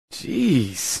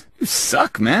Jeez, you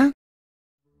suck, man.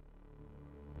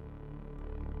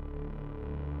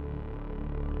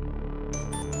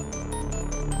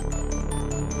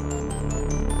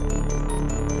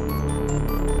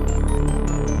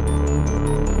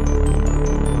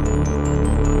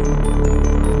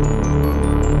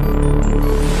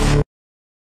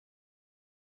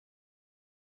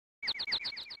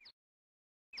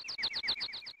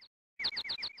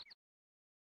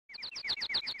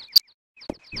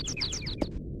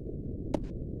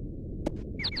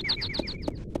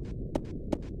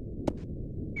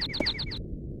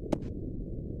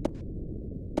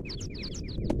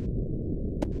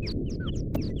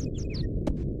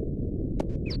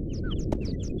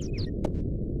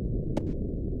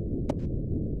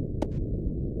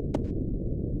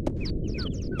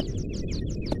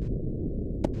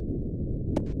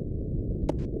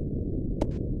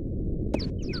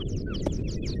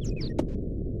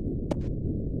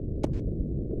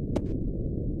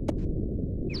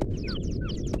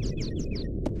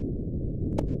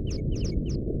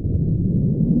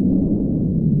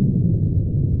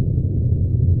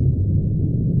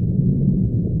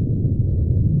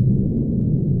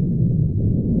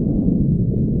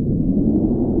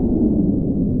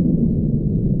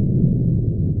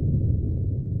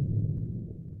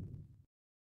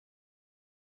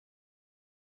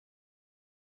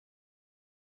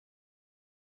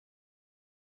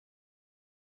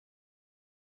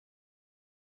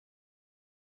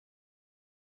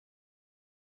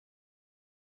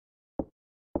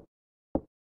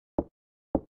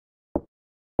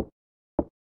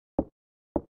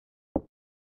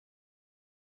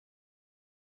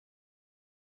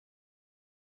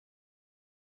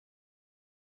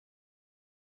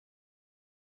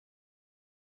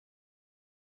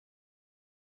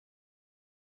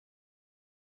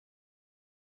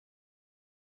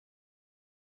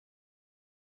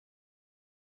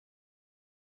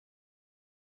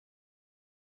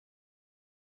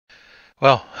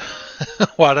 Well,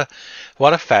 what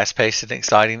a fast-paced and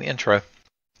exciting intro.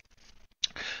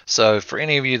 So, for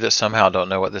any of you that somehow don't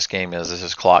know what this game is, this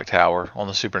is Clock Tower on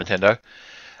the Super Nintendo.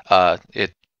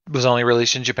 It was only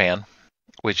released in Japan,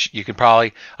 which you can probably,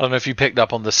 I don't know if you picked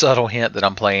up on the subtle hint that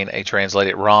I'm playing a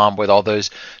translated ROM with all those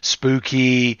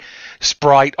spooky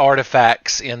sprite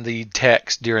artifacts in the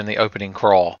text during the opening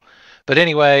crawl. But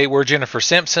anyway, we're Jennifer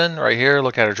Simpson right here.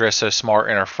 Look at her dressed so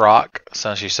smart in her frock.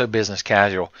 So she's so business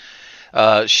casual.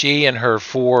 She and her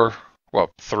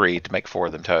three to make four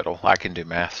of them total. I can do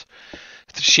math.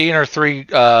 She and her three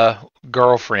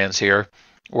girlfriends here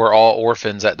were all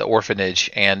orphans at the orphanage,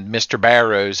 and Mr.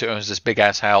 Barrows, who owns this big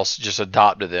ass house, just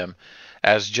adopted them,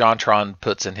 as Jontron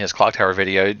puts in his Clock Tower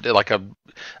video,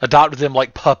 adopted them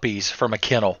like puppies from a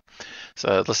kennel.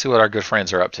 So let's see what our good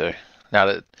friends are up to now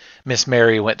that Miss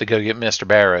Mary went to go get Mr.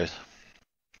 Barrows.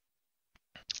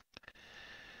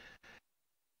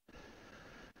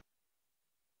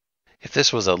 If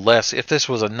this was a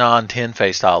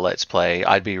non-Tenfey style Let's Play,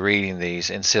 I'd be reading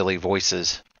these in silly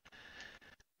voices.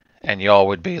 And y'all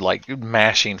would be like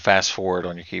mashing fast forward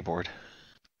on your keyboard.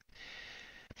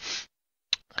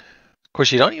 Of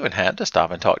course, you don't even have to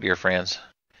stop and talk to your friends.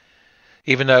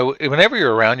 Even though, whenever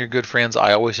you're around your good friends,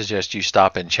 I always suggest you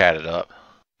stop and chat it up.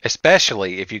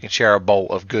 Especially if you can share a bowl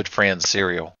of good friends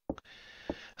cereal.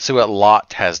 See what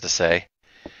Lot has to say.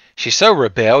 She's so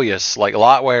rebellious. Like,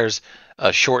 Lot wears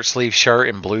a short sleeve shirt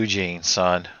and blue jeans,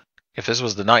 son. If this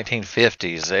was the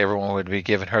 1950s, everyone would be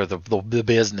giving her the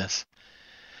business.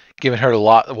 Giving her the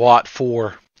Watt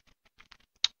 4.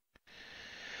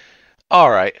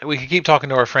 Alright, we could keep talking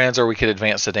to our friends, or we could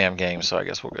advance the damn game, so I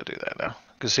guess we'll go do that now.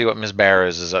 Go see what Miss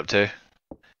Barrows is up to.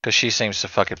 Because she seems so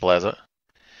fucking pleasant.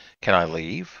 Can I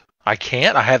leave? I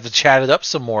can't. I have to chat it up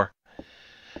some more.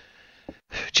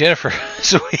 Jennifer,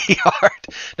 sweetheart,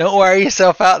 don't wear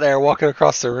yourself out there walking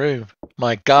across the room.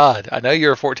 My God, I know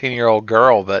you're a 14-year-old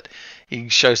girl, but you can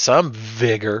show some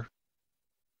vigor.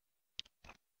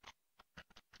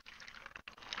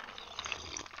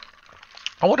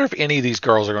 I wonder if any of these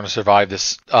girls are going to survive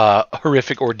this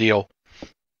horrific ordeal.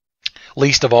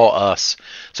 Least of all us.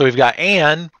 So we've got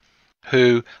Anne,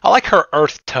 who, I like her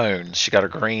earth tones. She got a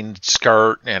green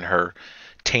skirt and her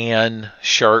tan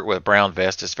shirt with a brown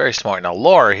vest. It's very smart. Now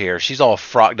Laura here, she's all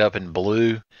frocked up in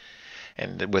blue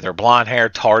and with her blonde hair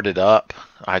tarted up.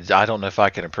 I don't know if I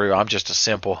can improve. I'm just a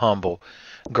simple, humble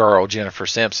girl, Jennifer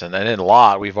Simpson. And then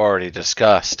Lot, we've already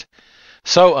discussed.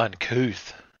 So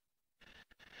uncouth.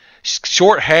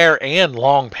 Short hair and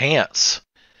long pants.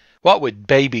 What would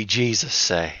baby Jesus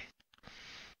say?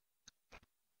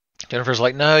 Jennifer's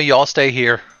like, no, y'all stay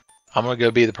here. I'm going to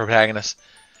go be the protagonist.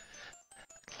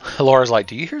 Laura's like,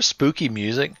 do you hear spooky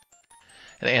music?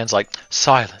 And Anne's like,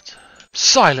 silence.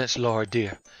 Silence, Laura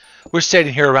dear. We're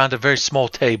sitting here around a very small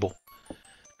table.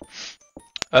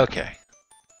 Okay.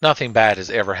 Nothing bad has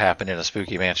ever happened in a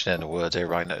spooky mansion in the woods.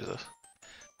 Everybody knows this.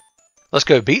 Let's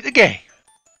go beat the game.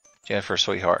 Jennifer,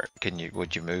 sweetheart,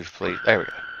 would you move, please? There we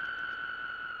go.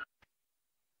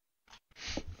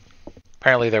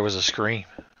 Apparently there was a scream.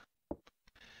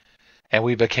 And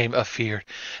we became afeared.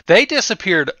 They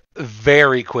disappeared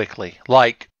very quickly.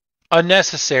 Like,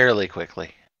 unnecessarily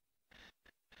quickly.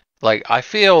 Like, I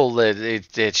feel that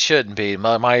it shouldn't be.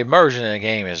 My immersion in the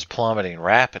game is plummeting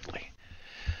rapidly.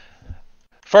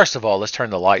 First of all, let's turn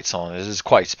the lights on. This is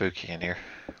quite spooky in here.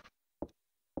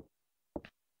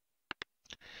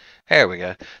 There we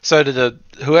go. So did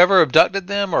whoever abducted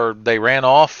them, or they ran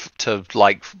off to,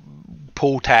 like,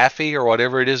 pull taffy or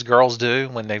whatever it is girls do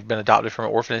when they've been adopted from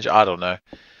an orphanage? I don't know.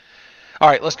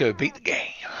 Alright, let's go beat the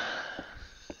game.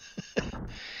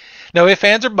 No ifs,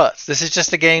 ands, or buts. This is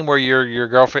just a game where your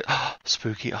girlfriend... Oh,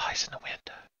 spooky eyes in the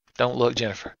window. Don't look,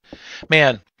 Jennifer.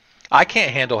 Man, I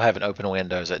can't handle having open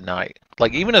windows at night.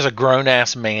 Like, even as a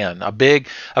grown-ass man, a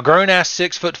grown-ass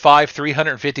 6'5",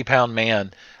 350-pound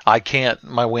man, I can't,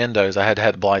 my windows, I had to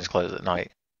have the blinds closed at night.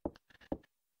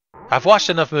 I've watched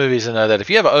enough movies to know that if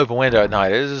you have an open window at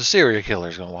night, a serial killer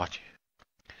is going to watch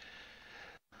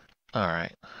you.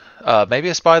 Alright. Maybe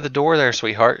it's by the door there,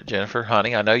 sweetheart, Jennifer,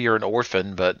 honey. I know you're an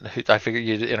orphan, but I figured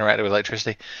you'd interact with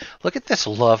electricity. Look at this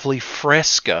lovely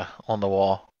fresco on the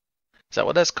wall. Is that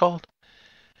what that's called?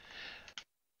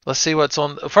 Let's see what's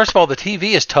on. First of all, the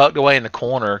TV is tucked away in the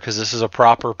corner because this is a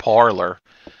proper parlor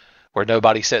where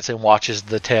nobody sits and watches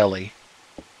the telly.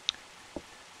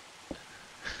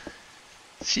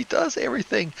 She does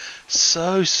everything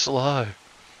so slow.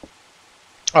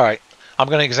 Alright, I'm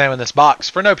going to examine this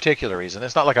box for no particular reason.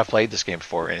 It's not like I've played this game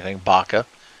before or anything. Baka.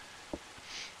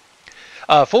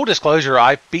 Full disclosure,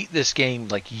 I beat this game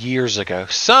like years ago.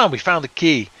 Son, we found the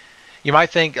key. You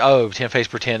might think, oh, Tenfey's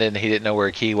pretending he didn't know where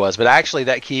a key was, but actually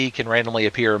that key can randomly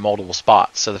appear in multiple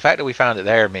spots. So the fact that we found it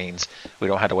there means we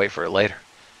don't have to wait for it later.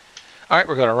 Alright,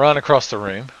 we're going to run across the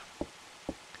room.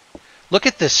 Look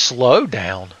at this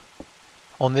slowdown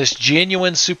on this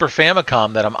genuine Super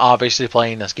Famicom that I'm obviously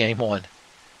playing this game on.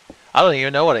 I don't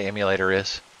even know what an emulator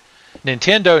is.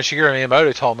 Nintendo and Shigeru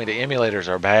Miyamoto told me the emulators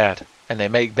are bad, and they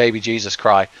make baby Jesus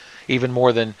cry, even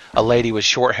more than a lady with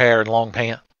short hair and long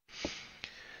pants.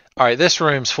 Alright, this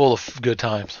room's full of good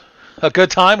times. A good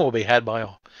time will be had by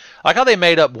all. I like how they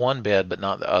made up one bed, but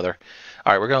not the other.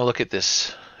 Alright, we're going to look at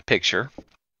this picture.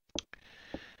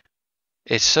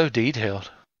 It's so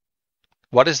detailed.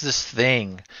 What is this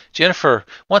thing? Jennifer,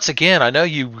 once again, I know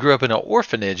you grew up in an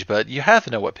orphanage, but you have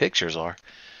to know what pictures are.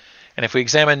 And if we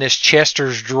examine this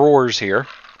Chester's drawers here.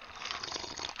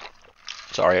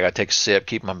 Sorry, I got to take a sip,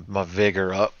 keep my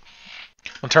vigor up.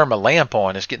 I'm going to turn my lamp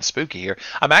on. It's getting spooky here.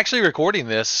 I'm actually recording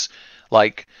this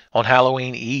like on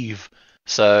Halloween Eve.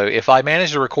 So if I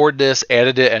manage to record this,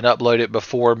 edit it, and upload it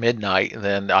before midnight,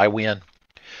 then I win.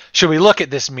 Should we look at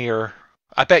this mirror?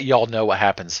 I bet y'all know what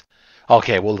happens.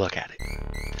 Okay, we'll look at it.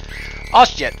 Oh,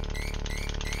 shit.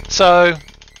 So,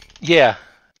 yeah.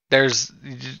 There's,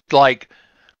 like...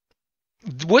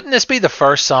 Wouldn't this be the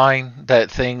first sign that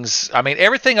things... I mean,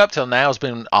 everything up till now has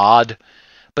been odd.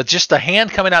 But just the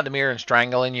hand coming out the mirror and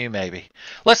strangling you, maybe.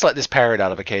 Let's let this parrot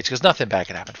out of a cage, because nothing bad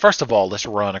can happen. First of all, let's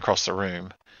run across the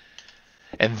room.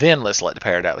 And then let's let the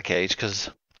parrot out of the cage, because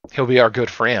he'll be our good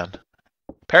friend.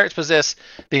 Parrots possess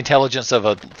the intelligence of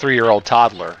a 3-year-old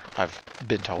toddler, I've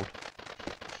been told.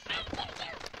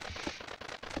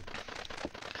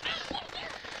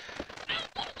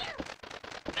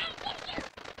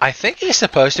 I think he's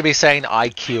supposed to be saying, I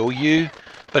kill you,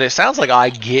 but it sounds like I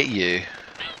get you.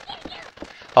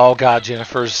 Oh God,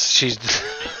 she's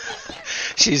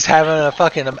she's having a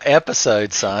fucking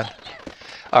episode, son.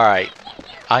 Alright.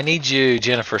 I need you,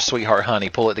 Jennifer, sweetheart, honey,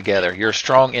 pull it together. You're a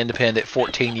strong, independent,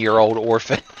 14-year-old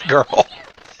orphan girl.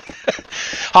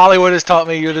 Hollywood has taught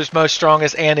me you're the most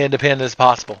strongest and independent as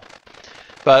possible.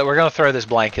 But we're going to throw this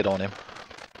blanket on him.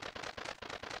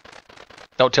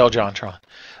 Don't tell JonTron.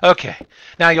 Okay.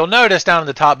 Now you'll notice down in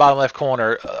the top bottom left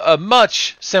corner,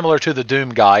 much similar to the Doom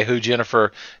guy who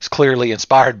Jennifer is clearly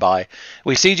inspired by.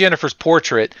 We see Jennifer's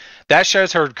portrait. That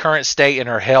shows her current state and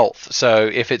her health. So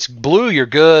if it's blue, you're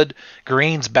good.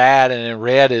 Green's bad. And then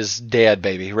red is dead,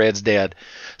 baby. Red's dead.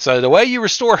 So the way you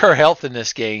restore her health in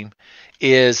this game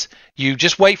is you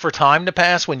just wait for time to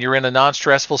pass when you're in a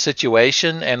non-stressful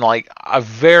situation, and like a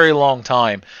very long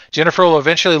time. Jennifer will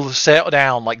eventually settle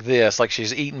down like this, like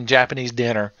she's eating Japanese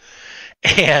dinner,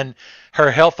 and her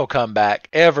health will come back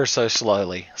ever so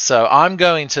slowly. So I'm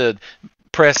going to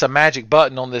press a magic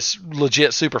button on this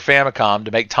legit Super Famicom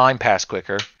to make time pass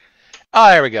quicker.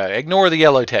 Ah, there we go. Ignore the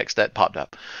yellow text that popped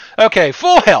up. Okay,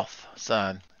 full health,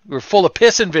 son. We're full of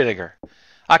piss and vinegar.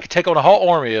 I could take on a whole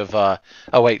army of,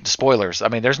 oh wait, spoilers. I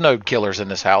mean, there's no killers in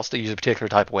this house that use a particular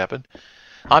type of weapon.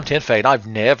 I'm Tenfey, and I've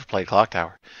never played Clock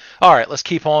Tower. Alright, let's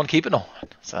keep on keeping on,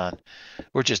 son.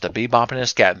 We're just a bebopping and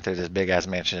scatting through this big-ass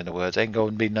mansion in the woods. Ain't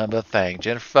going to be none but a thing.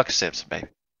 Jennifer fucking Simpson, baby.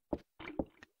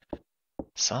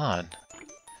 Son.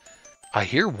 I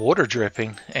hear water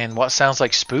dripping and what sounds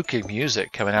like spooky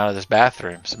music coming out of this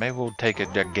bathroom. So maybe we'll take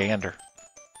a gander.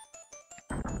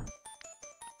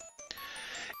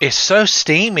 It's so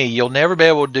steamy, you'll never be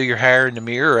able to do your hair in the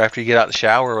mirror after you get out of the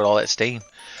shower with all that steam.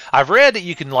 I've read that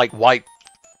you can like wipe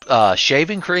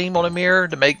shaving cream on a mirror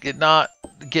to make it not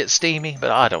get steamy,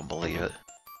 but I don't believe it.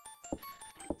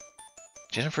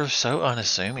 Jennifer's so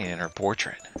unassuming in her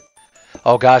portrait.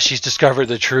 Oh gosh, she's discovered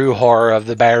the true horror of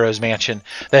the Barrows mansion.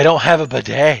 They don't have a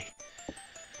bidet.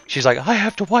 She's like, I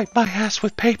have to wipe my ass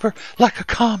with paper like a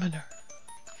commoner.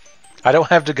 I don't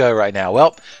have to go right now.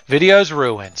 Well, video's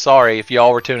ruined. Sorry if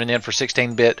y'all were tuning in for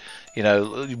 16-bit, you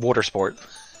know, water sport.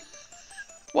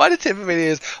 Why do TV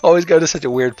videos always go to such a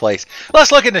weird place?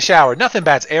 Let's look in the shower. Nothing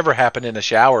bad's ever happened in the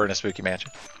shower in a spooky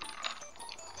mansion.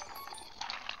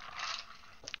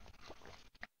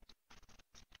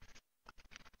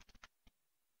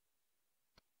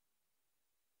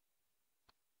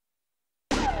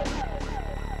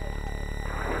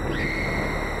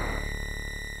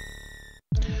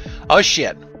 Oh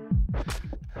shit.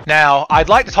 Now, I'd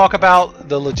like to talk about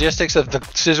the logistics of the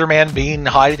scissor man being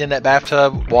hiding in that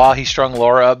bathtub while he strung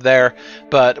Laura up there,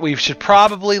 but we should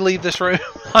probably leave this room.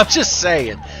 I'm just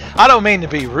saying. I don't mean to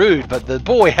be rude, but the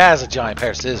boy has a giant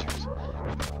pair of scissors.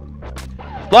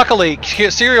 Luckily,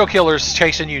 serial killers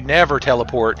chasing you never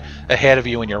teleport ahead of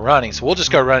you when you're running, so we'll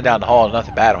just go running down the hall and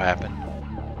nothing bad will happen.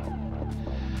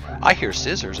 I hear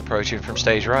scissors approaching from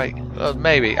stage right.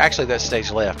 Maybe. Actually, that's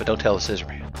stage left, but don't tell the scissor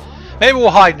man. Maybe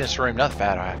we'll hide in this room. Nothing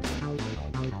bad will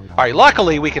happen. Alright,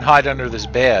 luckily we can hide under this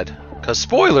bed. Because,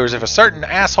 spoilers, if a certain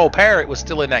asshole parrot was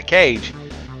still in that cage,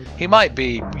 he might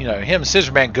be, you know, him and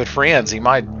Scissor Man good friends. He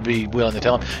might be willing to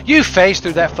tell him, you face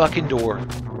through that fucking door.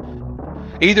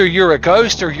 Either you're a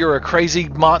ghost or you're a crazy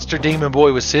monster demon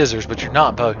boy with scissors, but you're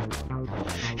not both.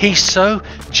 He's so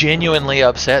genuinely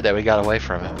upset that we got away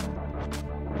from him.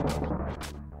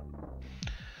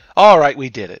 Alright, we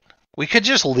did it. We could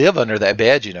just live under that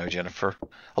bed, you know, Jennifer.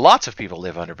 Lots of people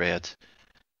live under beds.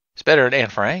 It's better than Anne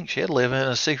Frank. She'd live in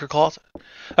a secret closet.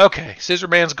 Okay, Scissor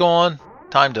Man's gone.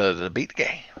 Time to beat the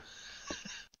game.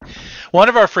 One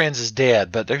of our friends is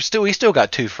dead, but we still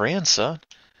got 2 friends, son.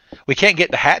 We can't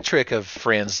get the hat trick of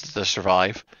friends to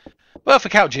survive. Well, if we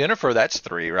count Jennifer, that's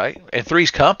 3, right? And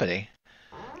 3's company,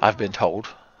 I've been told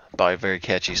by a very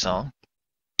catchy song.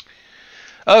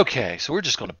 Okay, so we're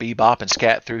just going to bebop and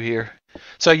scat through here.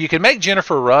 So you can make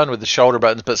Jennifer run with the shoulder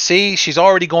buttons, but see, she's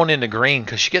already going into green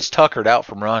because she gets tuckered out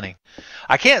from running.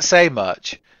 I can't say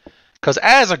much, because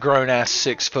as a grown-ass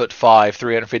 6'5",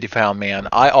 350-pound man,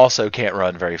 I also can't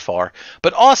run very far.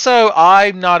 But also,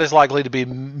 I'm not as likely to be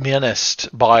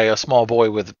menaced by a small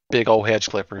boy with big old hedge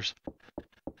clippers.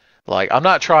 Like, I'm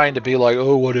not trying to be like,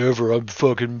 oh, whatever, I'm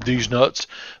fucking these nuts.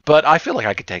 But I feel like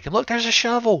I could take him. Look, there's a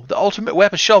shovel. The ultimate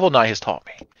weapon Shovel Knight has taught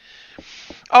me.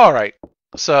 Alright,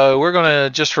 so we're going to,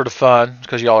 just for the fun,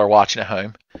 because y'all are watching at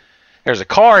home, there's a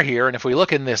car here, and if we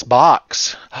look in this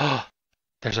box,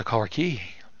 there's a car key.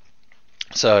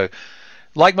 So,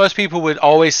 like most people would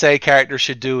always say characters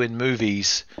should do in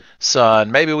movies,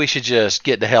 son, maybe we should just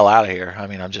get the hell out of here. I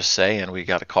mean, I'm just saying, we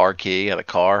got a car key and a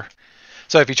car.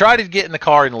 So if you try to get in the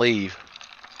car and leave,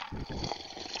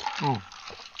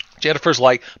 Jennifer's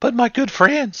like, but my good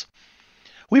friends,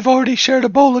 we've already shared a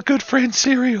bowl of good friend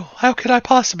cereal. How could I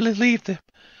possibly leave them?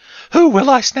 Who will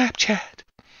I Snapchat?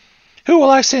 Who will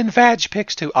I send vag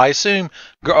pics to? I assume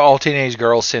all teenage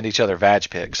girls send each other vag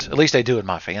pics. At least they do in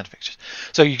my fan fictions.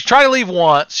 So you try to leave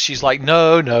once. She's like,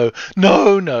 no, no,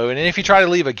 no, no. And then if you try to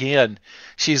leave again,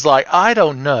 she's like, I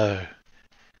don't know.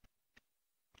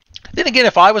 Then again,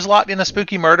 if I was locked in a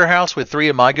spooky murder house with 3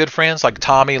 of my good friends, like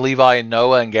Tommy, Levi, and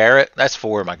Noah, and Garrett, that's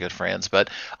 4 of my good friends, but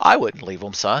I wouldn't leave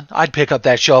them, son. I'd pick up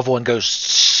that shovel and go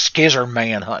skizzer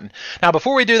man hunting. Now,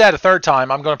 before we do that a 3rd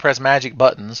time, I'm going to press magic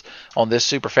buttons on this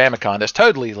Super Famicom. That's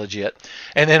totally legit.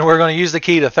 And then we're going to use the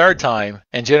key the 3rd time,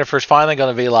 and Jennifer's finally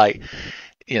going to be like,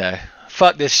 you know,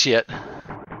 fuck this shit.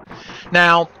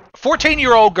 Now,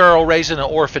 14-year-old girl raised in an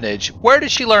orphanage, where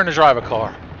did she learn to drive a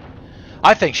car?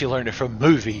 I think she learned it from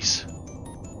movies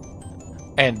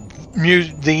and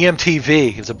the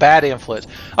MTV. It was a bad influence.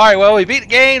 All right, well, we beat the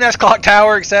game. That's Clock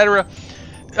Tower, etc.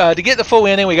 To get the full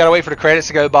ending, we gotta wait for the credits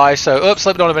to go by. So, oops,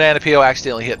 slipped on a banana peel.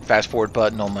 Accidentally hit the fast forward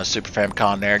button on my Super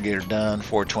Famicom there. Get her done.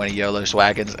 420 YOLO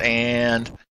swaggins.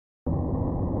 And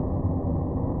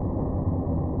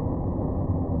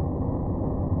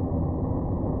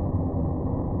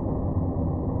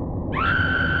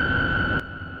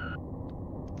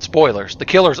spoilers, the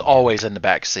killer's always in the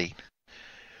back seat.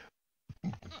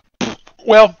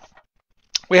 Well,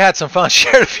 we had some fun,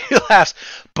 shared a few laughs,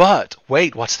 but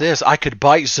wait, what's this? I could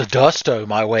bite Zadusto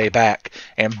my way back,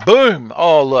 and boom!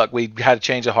 Oh, look, we had a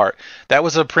change of heart. That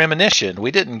was a premonition.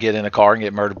 We didn't get in a car and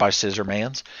get murdered by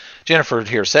Scissormans. Jennifer,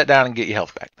 here, sit down and get your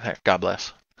health back. Hey, God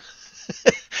bless.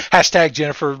 Hashtag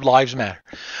Jennifer Lives Matter.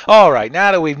 All right,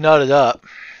 now that we've nutted up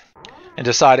and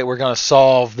decided we're going to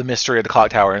solve the mystery of the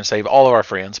clock tower and save all of our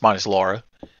friends, minus Laura,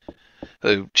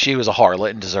 who she was a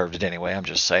harlot and deserved it anyway. I'm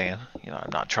just saying, I'm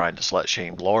not trying to slut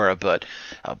shame Laura, but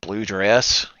a blue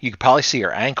dress, you could probably see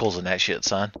her ankles in that shit,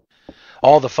 son.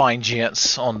 All the fine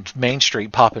gents on Main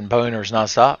Street popping boners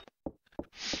nonstop.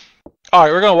 All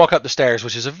right, we're going to walk up the stairs,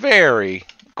 which is a very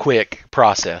quick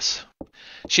process.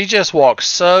 She just walks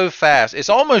so fast. It's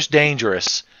almost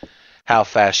dangerous how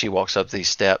fast she walks up these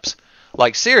steps.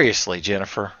 Like, seriously,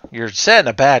 Jennifer, you're setting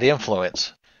a bad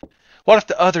influence. What if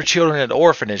the other children at the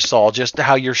orphanage saw just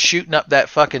how you're shooting up that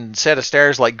fucking set of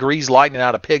stairs like greased lightning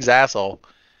out of a pig's asshole?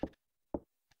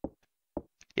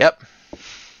 Yep.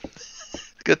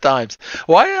 Good times.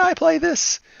 Why did I play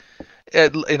this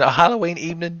in a Halloween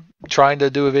evening trying to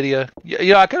do a video?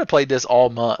 I could have played this all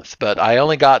month, but I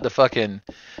only got the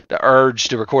urge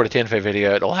to record a Tenfey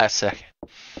video at the last second.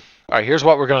 All right, here's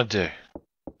what we're going to do.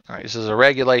 All right, this is a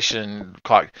regulation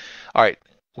clock. All right.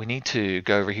 We need to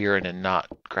go over here and then not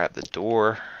grab the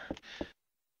door.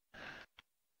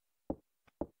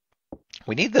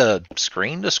 We need the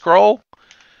screen to scroll.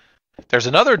 There's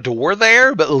another door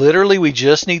there, but literally we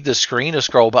just need the screen to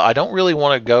scroll, but I don't really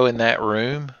want to go in that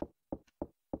room.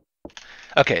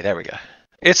 Okay, there we go.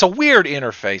 It's a weird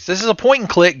interface. This is a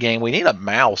point-and-click game. We need a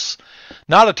mouse,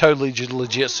 not a totally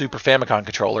legit Super Famicom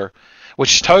controller,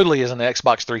 which totally is an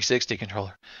Xbox 360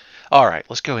 controller. All right,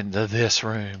 let's go into this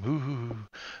room.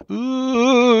 Ooh,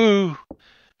 ooh,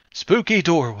 spooky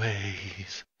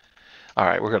doorways. All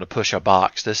right, we're going to push a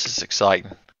box. This is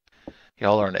exciting.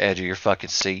 Y'all are on the edge of your fucking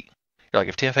seat. You're like,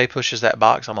 if Tenfey pushes that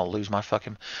box, I'm going to lose my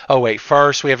fucking... Oh, wait,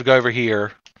 first we have to go over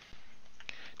here.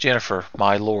 Jennifer,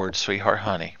 my lord, sweetheart,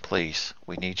 honey, please.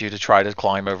 We need you to try to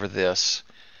climb over this.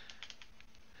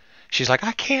 She's like,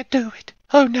 I can't do it.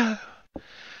 Oh, no.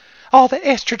 All the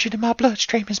estrogen in my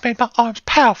bloodstream has made my arms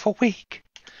powerful weak.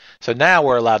 So now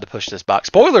we're allowed to push this box.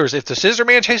 Spoilers, if the Scissor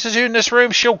Man chases you in this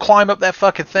room, she'll climb up that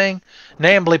fucking thing.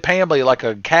 Nambly-pambly like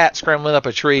a cat scrambling up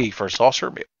a tree for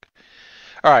saucer milk.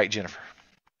 All right, Jennifer.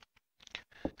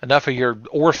 Enough of your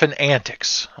orphan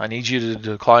antics. I need you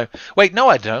to climb. Wait, no,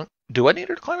 I don't. Do I need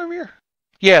her to climb over here?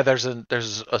 Yeah, there's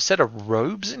a set of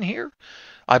robes in here.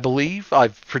 I believe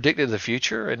I've predicted the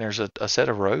future, and there's a set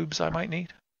of robes I might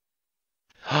need.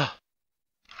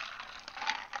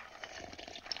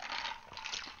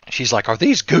 She's like, are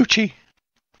these Gucci?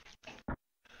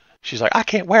 She's like, I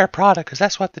can't wear Prada because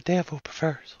that's what the devil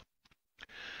prefers.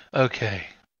 Okay,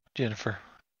 Jennifer.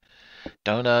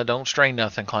 Don't strain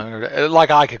nothing climbing over.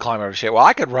 Like I could climb over shit. Well,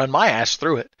 I could run my ass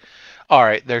through it. All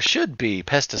right, there should be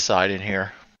pesticide in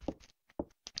here,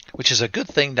 which is a good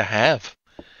thing to have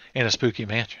in a spooky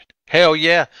mansion. Hell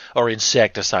yeah. Or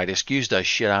insecticide. Excuse the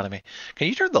shit out of me. Can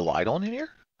you turn the light on in here?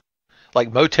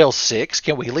 Like Motel 6?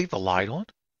 Can we leave the light on?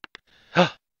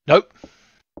 Nope.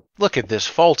 Look at this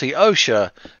faulty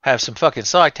OSHA. Have some fucking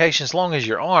citations. As long as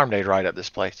you're armed, they'd write up this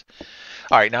place.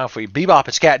 All right, now if we bebop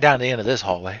and scat down the end of this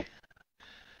hallway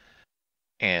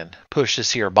and push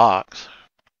this here box.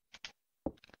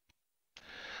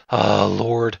 Oh,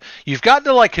 Lord. You've got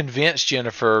to, like, convince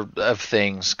Jennifer of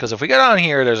things. Because if we go down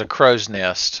here, there's a crow's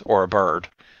nest or a bird.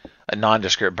 A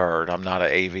nondescript bird. I'm not an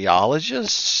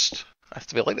aviologist. I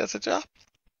feel like that's a job.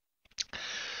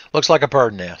 Looks like a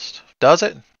bird nest. Does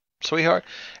it, sweetheart?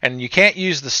 And you can't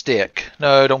use the stick.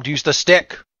 No, don't use the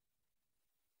stick.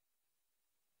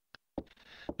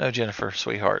 No, Jennifer,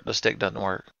 sweetheart. The stick doesn't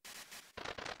work.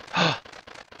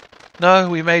 No,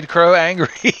 we made Crow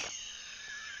angry.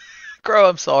 Crow,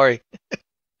 I'm sorry.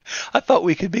 I thought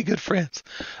we could be good friends.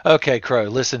 Okay, Crow,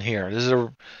 listen here. This is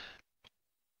a...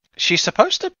 She's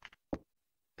supposed to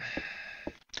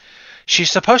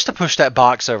push that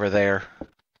box over there.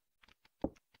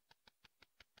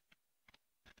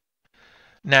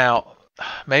 Now,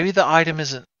 maybe the item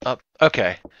isn't up.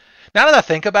 Okay. Now that I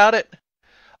think about it,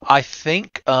 I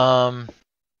think,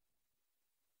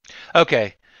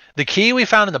 okay. The key we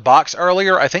found in the box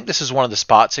earlier, I think this is one of the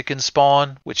spots it can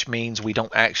spawn, which means we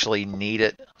don't actually need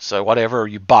it. So whatever,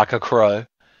 you baka crow.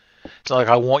 It's not like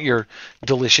I want your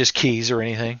delicious keys or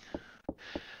anything.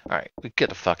 Alright, we get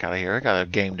the fuck out of here. I got a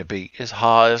game to beat. It's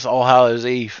All Hallows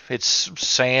Eve. It's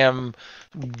Sam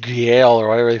Giel or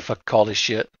whatever they fuck call this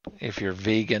shit. If you're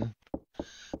vegan.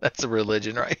 That's a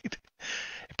religion, right?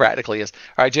 It practically is.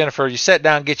 Alright, Jennifer, you sit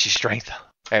down, get your strength.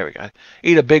 There we go.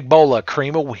 Eat a big bowl of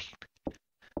cream of wheat.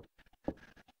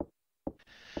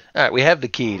 Alright, we have the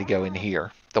key to go in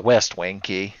here. The West Wing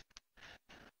key.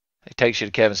 It takes you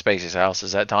to Kevin Spacey's house.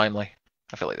 Is that timely?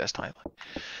 I feel like that's timely.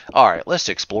 Alright, let's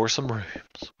explore some rooms.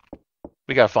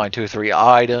 We gotta find 2 or 3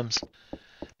 items.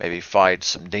 Maybe fight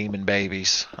some demon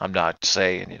babies. I'm not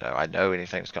saying, I know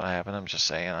anything's gonna happen. I'm just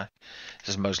saying this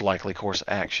is the most likely course of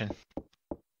action.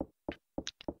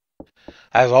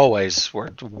 As always, we're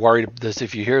worried that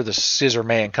if you hear the scissor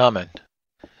man coming,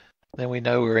 then we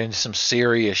know we're in some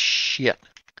serious shit.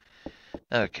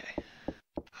 Okay.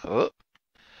 Oh.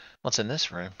 What's in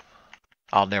this room?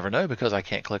 I'll never know because I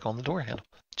can't click on the door handle.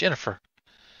 Jennifer.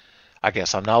 I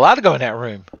guess I'm not allowed to go in that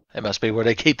room. It must be where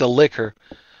they keep the liquor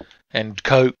and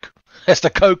coke. That's the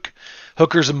coke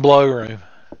hookers and blow room.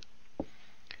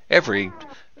 Every,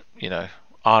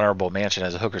 honorable mansion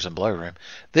has a hookers and blow room.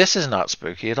 This is not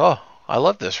spooky at all. I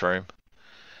love this room.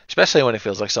 Especially when it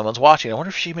feels like someone's watching. I wonder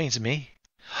if she means me.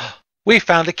 We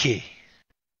found a key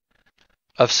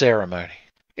of ceremony.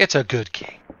 It's a good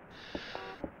key.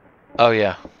 Oh,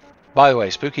 yeah. By the way,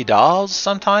 spooky dolls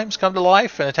sometimes come to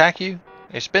life and attack you.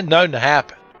 It's been known to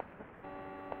happen.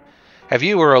 Have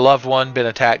you or a loved one been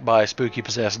attacked by a spooky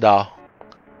possessed doll?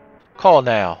 Call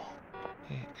now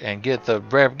and get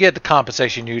the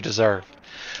compensation you deserve.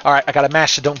 All right, I got to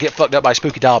mash the don't get fucked up by a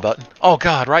spooky doll button. Oh,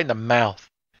 God, right in the mouth.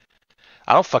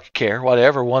 I don't fucking care.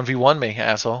 Whatever. 1v1 me,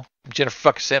 asshole. I'm Jennifer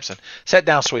fucking Simpson. Sit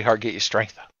down, sweetheart. Get your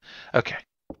strength up. Okay.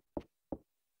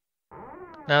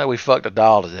 Now that we fucked a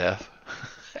doll to death,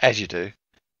 as you do,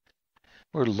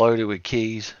 we're loaded with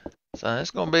keys. So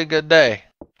it's going to be a good day.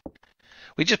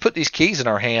 We just put these keys in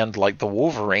our hand like the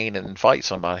Wolverine and fight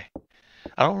somebody.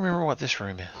 I don't remember what this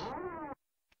room is.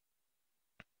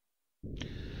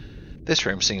 This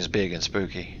room seems big and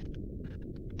spooky.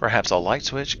 Perhaps a light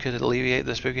switch could alleviate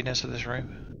the spookiness of this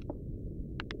room?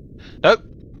 Nope.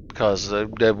 Because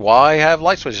why have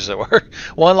light switches that work?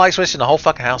 One light switch and the whole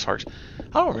fucking house works.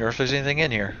 I don't remember if there's anything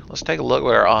in here. Let's take a look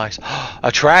with our eyes.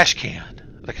 A trash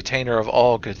can. The container of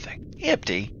all good things.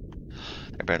 Empty.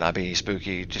 There better not be any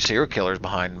spooky serial killers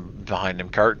behind them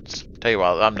curtains. Tell you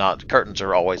what, I'm not. Curtains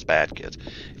are always bad, kids.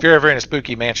 If you're ever in a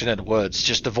spooky mansion in the woods,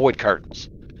 just avoid curtains.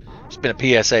 It's been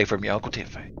a PSA from your Uncle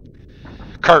Tenfey.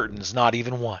 Curtains, not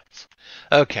even once.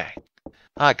 Okay.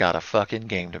 I got a fucking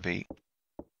game to beat.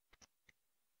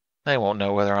 They won't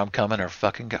know whether I'm coming or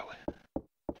fucking going.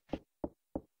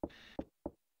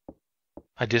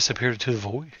 I disappeared into the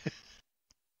void.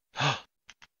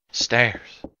 Stairs.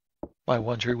 My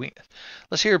one true weakness.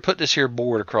 Let's put this here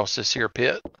board across this here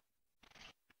pit.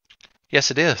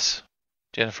 Yes, it is,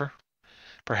 Jennifer.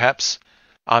 Perhaps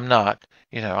I'm not,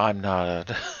 I'm not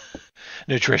a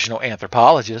nutritional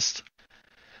anthropologist.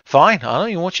 Fine, I don't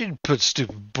even want you to put a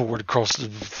stupid board across the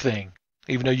thing,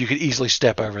 even though you could easily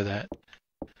step over that.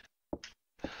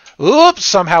 Oops,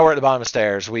 somehow we're at the bottom of the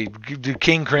stairs. We do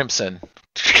King Crimson.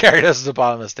 Carried us to the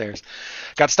bottom of the stairs.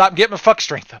 Got to stop and get my fuck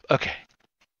strength up. Okay.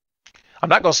 I'm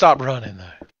not going to stop running,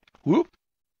 though. Whoop.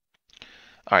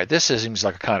 Alright, this seems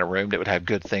like a kind of room that would have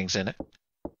good things in it.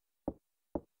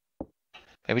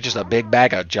 Maybe just a big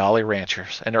bag of Jolly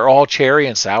Ranchers. And they're all cherry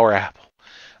and sour apple.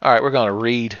 Alright, we're going to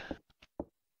read.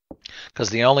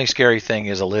 Because the only scary thing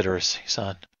is illiteracy,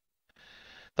 son.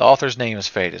 The author's name is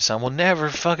faded, son. We'll never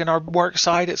fucking our work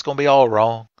site. It's going to be all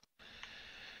wrong.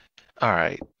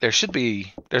 Alright, there's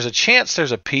a chance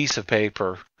there's a piece of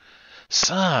paper.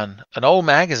 Son, an old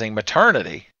magazine,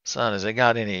 Maternity. Son, has it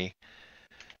got any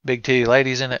big titty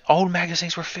ladies in it? Old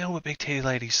magazines were filled with big titty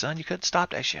ladies, son. You couldn't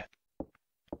stop that shit.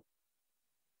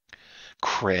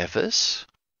 Crevice.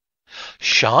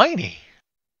 Shiny.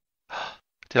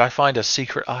 Did I find a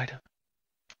secret item?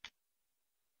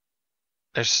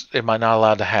 Am I not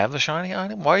allowed to have the shiny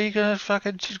item? Why are you going to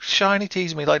fucking shiny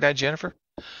tease me like that, Jennifer?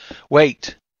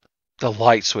 Wait. The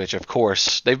light switch, of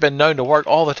course. They've been known to work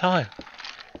all the time.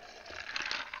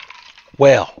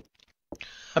 Well,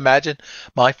 imagine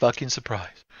my fucking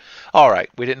surprise. Alright,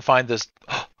 we didn't find this.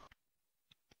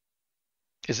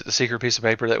 Is it the secret piece of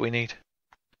paper that we need?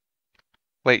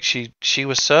 Wait, she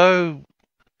was so...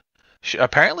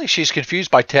 apparently she's confused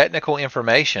by technical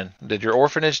information. Did your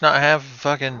orphanage not have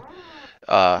fucking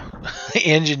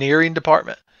engineering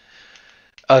department?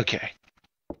 Okay.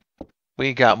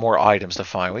 We got more items to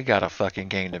find. We got a fucking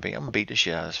game to beat. I'm gonna beat the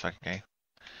shit out of this fucking game.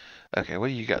 Okay, what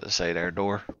do you got to say there,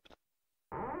 door?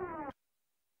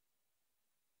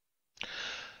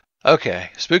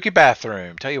 Okay, spooky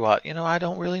bathroom. Tell you what, I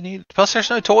don't really need it. Plus, there's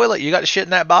no toilet. You got the shit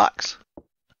in that box.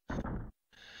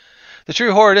 The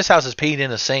true horror of this house is peeing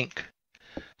in a sink,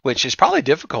 which is probably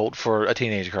difficult for a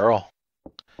teenage girl.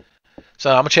 So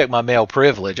I'm going to check my male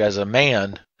privilege. As a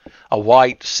man, a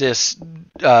white,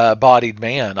 cis-bodied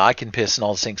man, I can piss in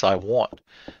all the sinks I want.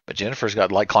 But Jennifer's got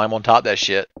to, like, climb on top of that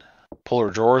shit, pull her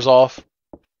drawers off.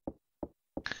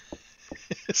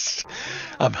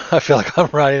 I feel like I'm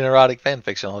writing erotic fan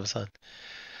fiction all of a sudden.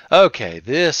 Okay,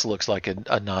 this looks like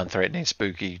a non-threatening,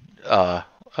 spooky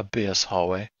abyss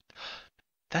hallway.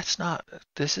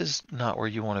 This is not where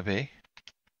you want to be.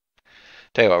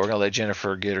 Tell you what, we're going to let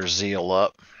Jennifer get her zeal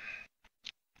up.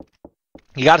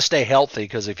 You got to stay healthy,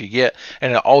 because if you get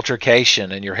in an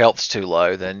altercation and your health's too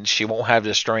low, then she won't have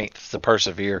the strength to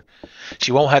persevere.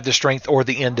 She won't have the strength or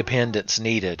the independence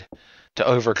needed to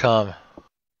overcome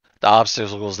the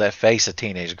obstacles that face a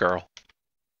teenage girl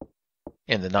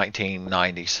in the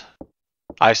 1990s.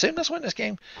 I assume that's when this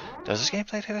game... Does this game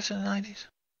take place in the 90s?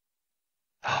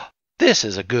 This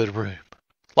is a good room.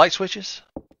 Light switches.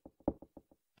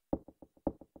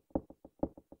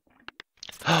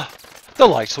 The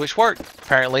light switch worked.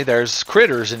 Apparently there's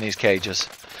critters in these cages.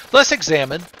 Let's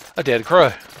examine a dead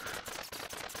crow.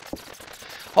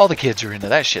 All the kids are into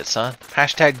that shit, son.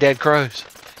 Hashtag dead crows.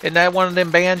 Isn't that one of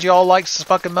them bands y'all like so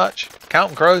fucking much?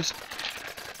 Counting Crows?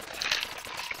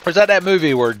 Or is that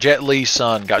movie where Jet Li's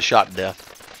son got shot to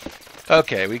death?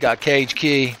 Okay, we got cage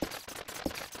key.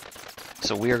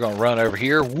 So we are going to run over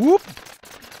here. Whoop!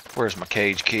 Where's my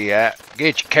cage key at?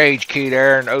 Get your cage key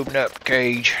there and open up the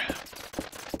cage.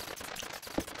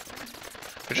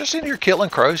 They're just in here killing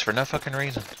crows for no fucking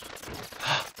reason.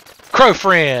 Crow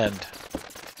friend!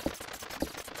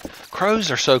 Crows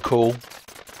are so cool.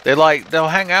 They'll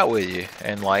hang out with you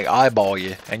and like eyeball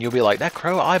you, and you'll be like, that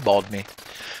crow eyeballed me.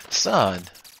 Son,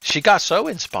 she got so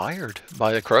inspired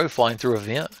by the crow flying through a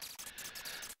vent.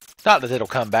 Not that it'll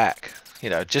come back.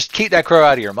 Just keep that crow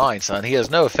out of your mind, son. He has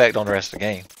no effect on the rest of the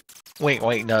game. Wink,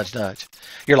 wink, nudge, nudge.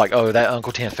 You're like, oh, that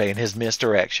Uncle Tenfey and his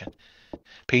misdirection.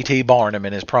 P.T. Barnum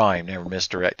in his prime never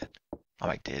misdirected. I'm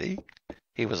like, did he?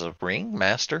 He was a ring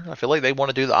master. I feel like they want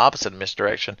to do the opposite of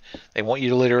misdirection. They want you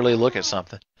to literally look at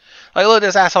something. Like, look,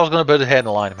 this asshole's going to put his head in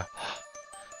the line.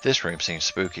 This room seems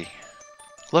spooky.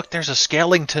 Look, there's a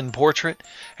skeleton portrait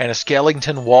and a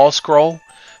skeleton wall scroll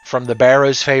from the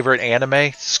Barrow's favorite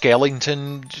anime,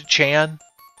 Skeleton Chan.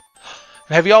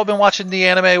 Have y'all been watching the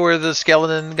anime where the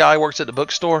skeleton guy works at the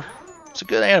bookstore? It's a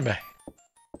good anime.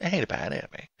 It ain't a bad anime.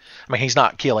 I mean, he's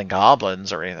not killing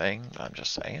goblins or anything. I'm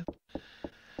just saying.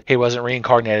 He wasn't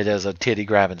reincarnated as a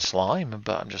titty-grabbing slime,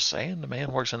 but I'm just saying, the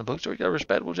man works in the bookstore. He got a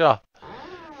respectable job.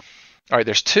 All right,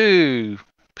 there's two.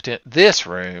 This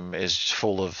room is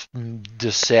full of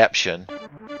deception.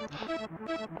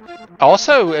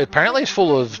 Also, apparently it's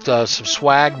full of some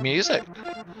swag music.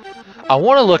 I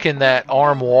want to look in that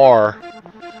armoire,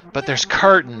 but there's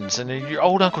curtains, and your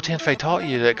old Uncle Tenfey taught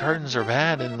you that curtains are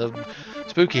bad in the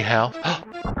spooky house.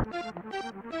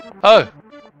 Oh!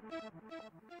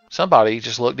 Somebody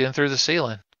just looked in through the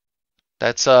ceiling.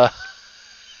 That's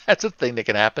that's a thing that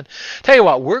can happen. Tell you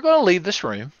what, we're going to leave this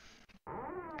room,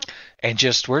 and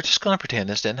we're just going to pretend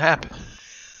this didn't happen.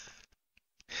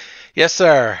 Yes,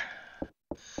 sir.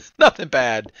 Nothing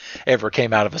bad ever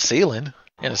came out of a ceiling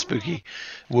in a spooky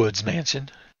woods mansion,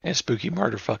 in a spooky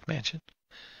murderfuck mansion.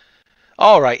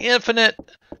 All right, infinite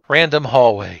random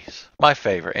hallways, my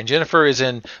favorite. And Jennifer is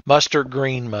in mustard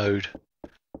green mode.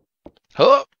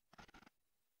 Huh.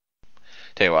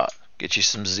 Tell you what, get you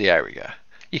some there we go.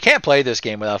 You can't play this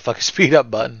game without a fucking speed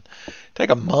up button. Take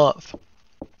a month.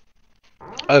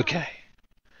 Okay.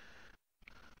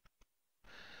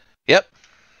 Yep.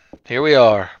 Here we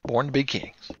are, born to be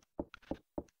kings.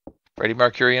 Freddie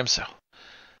Mercury himself.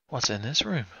 What's in this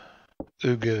room?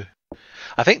 Ooh, good.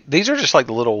 I think these are just like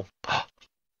the little...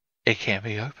 It can't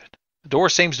be opened. The door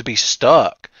seems to be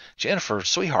stuck. Jennifer,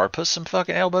 sweetheart, put some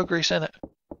fucking elbow grease in it.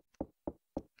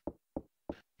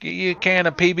 Get you a can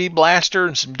of PB Blaster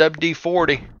and some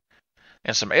WD-40.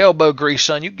 And some elbow grease,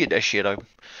 son. You can get that shit open.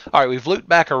 Alright, we've looped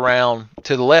back around.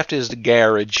 To the left is the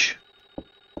garage.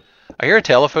 I hear a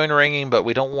telephone ringing, but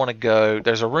we don't want to go.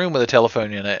 There's a room with a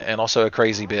telephone in it, and also a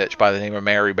crazy bitch by the name of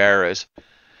Mary Barrows.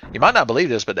 You might not believe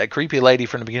this, but that creepy lady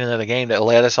from the beginning of the game that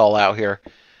led us all out here,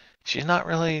 she's not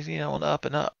really, on the up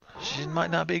and up. She might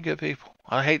not be good people.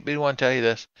 I hate to be the one to tell you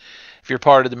this. If you're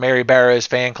part of the Mary Barrows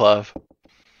fan club,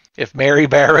 if Mary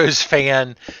Barrows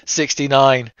fan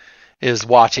 69 is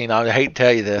watching. I hate to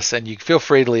tell you this, and you feel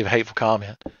free to leave a hateful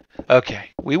comment. Okay,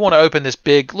 we want to open this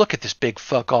big, look at this big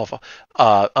fuck off,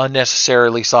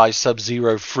 unnecessarily sized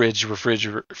Sub-Zero freezer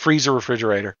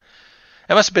refrigerator.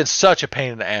 It must have been such a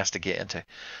pain in the ass to get into.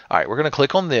 All right, we're going to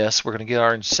click on this. We're going to get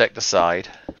our insecticide.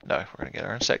 No, we're going to get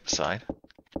our insecticide.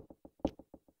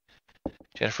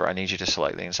 Jennifer, I need you to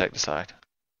select the insecticide.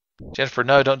 Jennifer,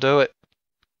 no, don't do it.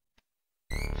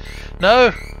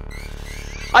 No!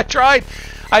 I tried!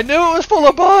 I knew it was full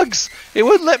of bugs! It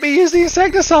wouldn't let me use the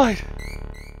insecticide!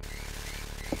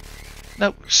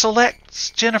 No,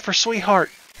 select Jennifer,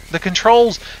 sweetheart. The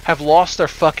controls have lost their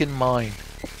fucking mind.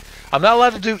 I'm not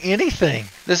allowed to do anything.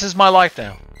 This is my life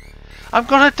now. I'm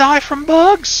gonna die from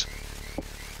bugs!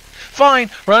 Fine,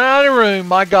 run out of the room,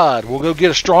 my God. We'll go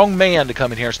get a strong man to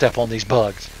come in here and step on these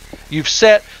bugs. You've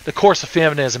set the course of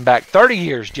feminism back 30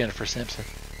 years, Jennifer Simpson.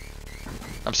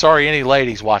 I'm sorry any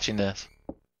ladies watching this.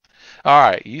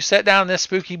 Alright, you sat down in this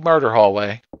spooky murder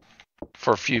hallway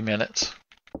for a few minutes.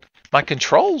 My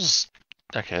controls...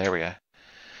 Okay, there we go.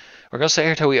 We're going to sit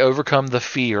here until we overcome the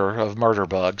fear of murder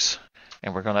bugs.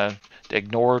 And we're going to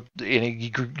ignore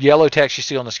any yellow text you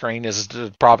see on the screen is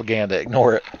propaganda.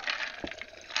 Ignore it.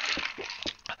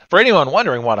 For anyone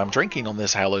wondering what I'm drinking on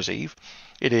this Hallows Eve,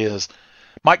 it is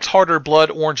Mike's Harder Blood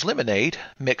Orange Lemonade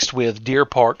mixed with Deer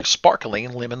Park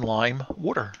Sparkling Lemon Lime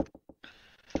Water.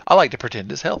 I like to pretend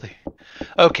it's healthy.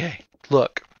 Okay,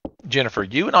 look, Jennifer,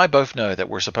 you and I both know that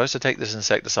we're supposed to take this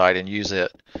insecticide and use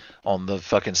it on the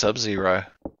fucking Sub-Zero.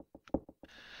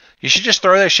 You should just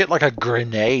throw that shit like a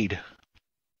grenade.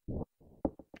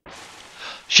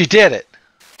 She did it.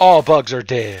 All bugs are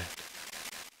dead.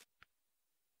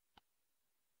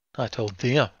 I told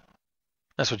them.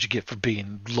 That's what you get for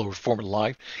being lower form of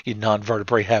life, you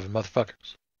non-vertebrate having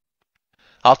motherfuckers.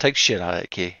 I'll take shit out of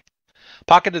that key.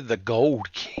 Pocketed the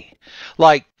gold key.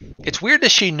 Like, it's weird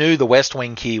that she knew the West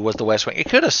Wing key was the West Wing. It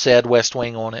could have said West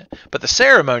Wing on it, but the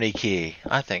ceremony key,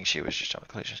 I think she was just on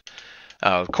the collisions.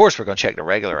 Of course, we're going to check the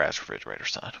regular ass refrigerator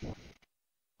side.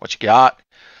 What you got?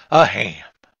 A ham.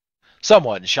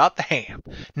 Someone shot the ham.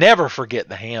 Never forget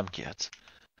the ham, kids.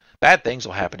 Bad things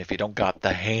will happen if you don't got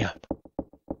the ham.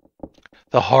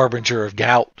 The harbinger of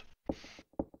gout.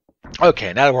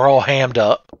 Okay, now that we're all hammed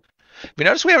up. You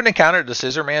notice we haven't encountered the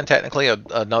Scissor Man technically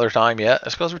another time yet?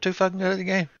 That's because we're too fucking good at the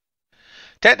game.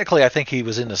 Technically, I think he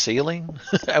was in the ceiling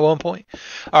at one point.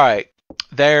 Alright,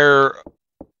 there's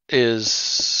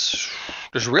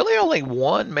really only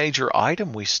one major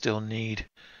item we still need.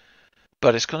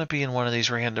 But it's going to be in one of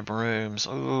these random rooms.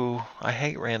 Ooh, I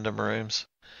hate random rooms.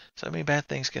 So many bad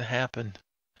things can happen.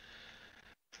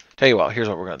 Tell you what, here's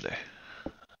what we're going to do.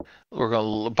 We're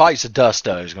going to... Bites of Dust,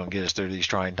 though, is going to get us through these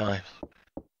trying times.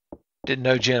 Didn't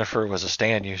know Jennifer was a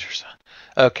stand user. So.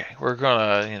 Okay, we're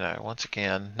going to, once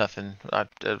again, nothing.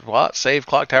 What? Save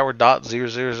clock tower dot 000.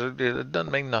 It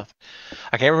doesn't mean nothing.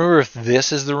 I can't remember if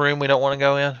this is the room we don't want to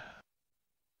go in.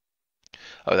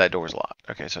 Oh, that door's locked.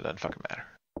 Okay, so it doesn't fucking matter.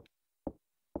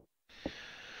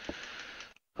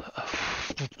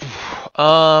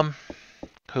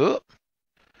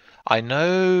 I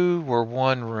know where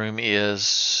one room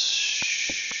is.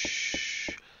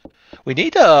 We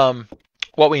need to,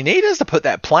 what we need is to put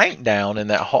that plank down in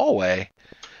that hallway.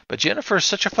 But Jennifer's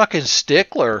such a fucking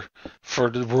stickler for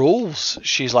the rules.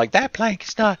 She's like, that plank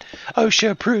is not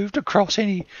OSHA approved across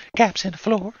any gaps in the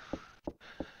floor.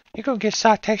 You're going to get a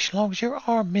citation as long as your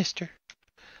arm, mister.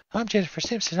 I'm Jennifer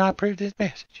Simpson. I approve this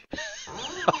message.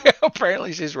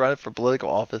 Apparently she's running for political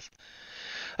office.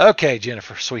 Okay,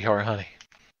 Jennifer, sweetheart, honey.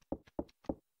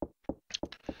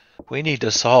 We need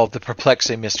to solve the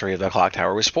perplexing mystery of the clock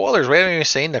tower. With spoilers, we haven't even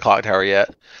seen the clock tower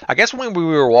yet. I guess when we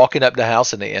were walking up the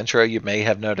house in the intro, you may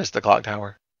have noticed the clock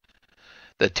tower.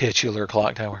 The titular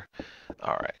clock tower.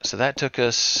 Alright, so that took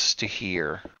us to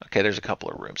here. Okay, there's a couple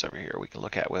of rooms over here we can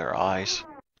look at with our eyes.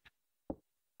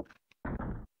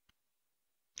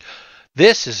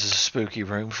 This is a spooky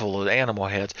room full of animal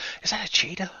heads. Is that a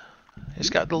cheetah? It's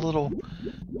got the little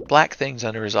black things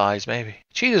under his eyes, maybe.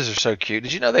 Cheetahs are so cute.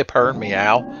 Did you know they purr and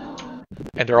meow?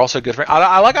 And they're also good for...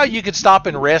 I like how you could stop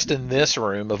and rest in this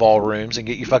room, of all rooms, and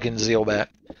get your fucking zeal back.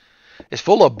 It's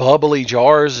full of bubbly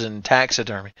jars and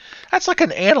taxidermy. That's like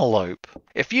an antelope.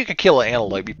 If you could kill an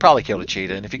antelope, you'd probably kill a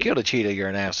cheetah. And if you killed a cheetah, you're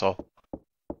an asshole.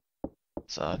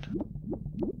 Son.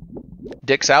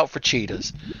 Dick's out for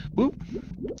cheetahs. Whoop.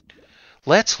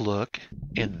 Let's look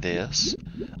in this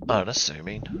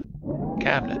unassuming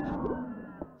cabinet.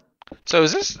 So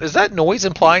is that noise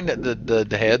implying that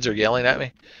the heads are yelling at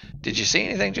me? Did you see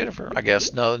anything, Jennifer? I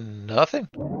guess no, nothing.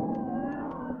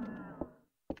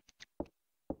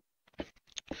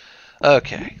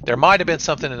 Okay, there might have been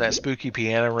something in that spooky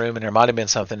piano room, and there might have been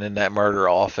something in that murder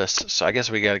office. So I guess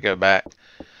we got to go back.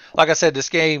 Like I said, this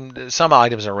game, some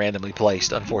items are randomly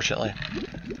placed, unfortunately.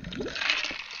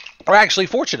 Or actually,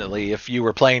 fortunately, if you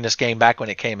were playing this game back when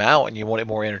it came out and you wanted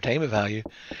more entertainment value.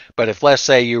 But if, let's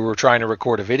say, you were trying to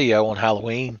record a video on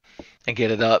Halloween and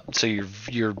get it up so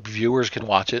your viewers can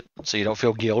watch it, so you don't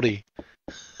feel guilty,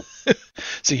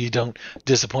 so you don't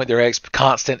disappoint their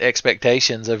constant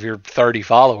expectations of your 30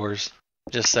 followers.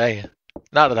 Just saying.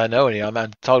 Not that I know any.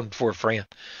 I'm talking for a friend.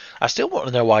 I still want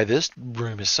to know why this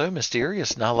room is so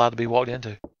mysterious, not allowed to be walked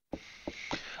into.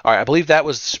 All right, I believe that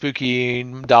was the spooky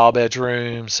doll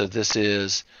bedroom. So this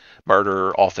is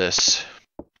murder office.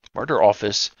 Murder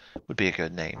office would be a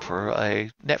good name for a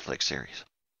Netflix series.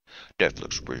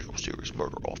 Netflix original series,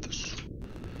 Murder Office.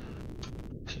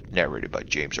 Narrated by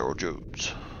James Earl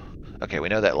Jones. Okay, we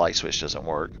know that light switch doesn't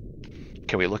work.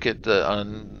 Can we look at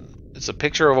the... it's a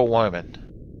picture of a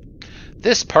woman.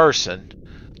 This person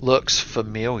looks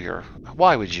familiar.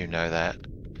 Why would you know that?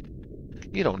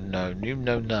 You don't know. You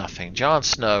know nothing. Jon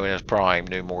Snow in his prime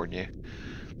knew more than you.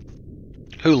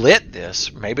 Who lit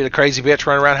this? Maybe the crazy bitch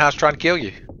running around the house trying to kill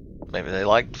you. Maybe they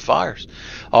like fires.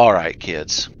 All right,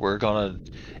 kids. We're going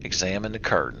to examine the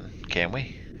curtain. Can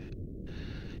we?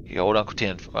 The old Uncle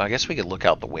Tenfey. Well, I guess we could look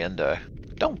out the window.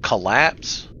 Don't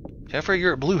collapse. Jennifer,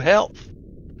 you're at Blue Health.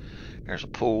 There's a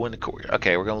pool in the courtyard.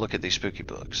 Okay, we're going to look at these spooky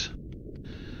books.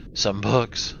 Some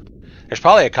books. There's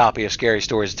probably a copy of Scary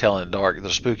Stories to Tell in the Dark, the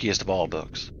spookiest of all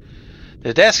books.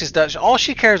 The desk is Dutch. All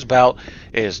she cares about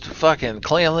is fucking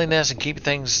cleanliness and keeping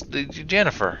things...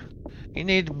 Jennifer, you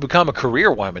need to become a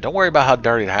career woman. Don't worry about how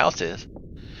dirty the house is.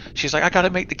 She's like, I got to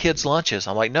make the kids' lunches.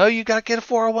 I'm like, no, you got to get a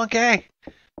 401k.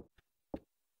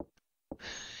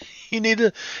 You need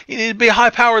to be a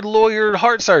high-powered lawyer,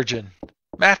 heart surgeon,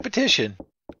 mathematician.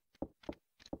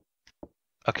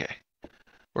 Okay,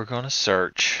 we're going to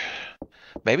search.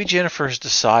 Maybe Jennifer's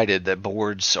decided that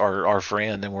boards are our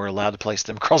friend and we're allowed to place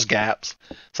them across gaps.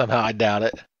 Somehow I doubt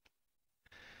it.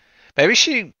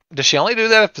 Maybe does she only do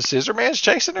that if the scissor man's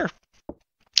chasing her?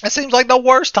 That seems like the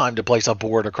worst time to place a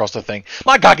board across the thing.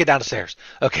 My God, get down the stairs.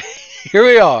 Okay, here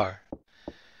we are.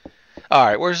 All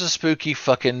right, where's the spooky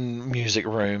fucking music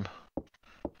room?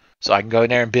 So I can go in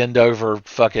there and bend over,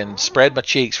 fucking spread my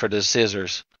cheeks for the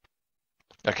scissors.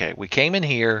 Okay, we came in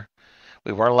here.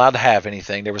 We weren't allowed to have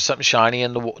anything. There was something shiny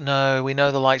in the wall. No, we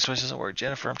know the light switch doesn't work.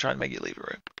 Jennifer, I'm trying to make you leave the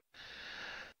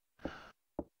room.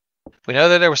 We know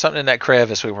that there was something in that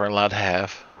crevice we weren't allowed to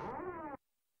have.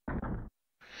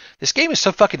 This game is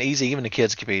so fucking easy, even the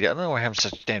kids can beat it. I don't know why we're having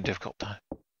such a damn difficult time.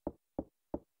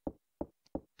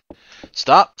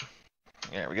 Stop.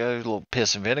 There we go. A little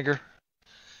piss and vinegar.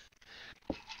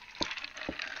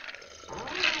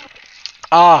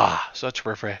 Ah, such a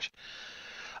refresh.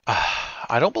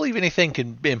 I don't believe anything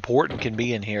important can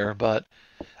be in here, but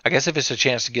I guess if it's a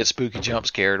chance to get spooky jump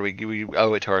scared, we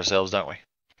owe it to ourselves, don't we?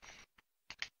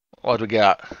 What do we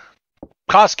got?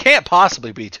 Cost can't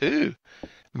possibly be two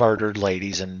murdered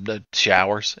ladies in the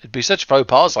showers. It'd be such a faux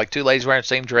pas, like two ladies wearing the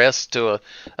same dress to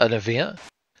an event.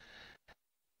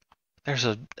 There's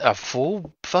a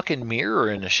full fucking mirror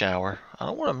in the shower. I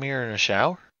don't want a mirror in the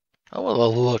shower. I want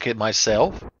to look at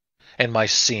myself and my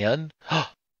sin.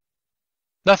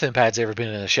 Nothing bad's ever been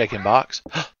in a shaking box.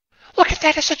 Look at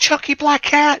that, it's a chunky black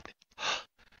cat.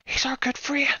 He's our good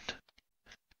friend.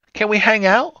 Can we hang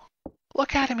out?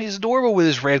 Look at him, he's adorable with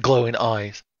his red glowing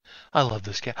eyes. I love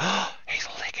this cat. He's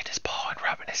licking his paw and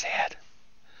rubbing his head.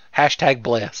 Hashtag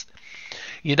blessed.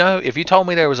 You know, if you told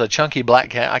me there was a chunky black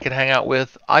cat I could hang out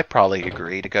with, I'd probably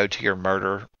agree to go to your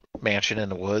murder mansion in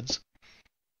the woods.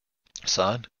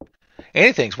 Son,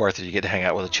 anything's worth it. You get to hang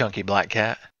out with a chunky black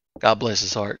cat. God bless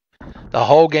his heart. The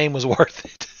whole game was worth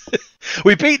it.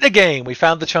 We beat the game. We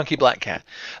found the chunky black cat.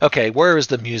 Okay, where is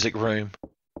the music room?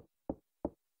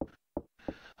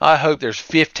 I hope there's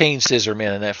 15 scissor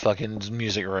men in that fucking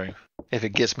music room. If it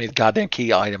gets me the goddamn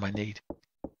key item I need.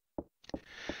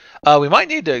 We might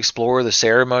need to explore the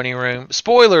ceremony room.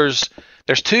 Spoilers,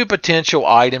 there's two potential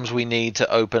items we need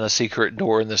to open a secret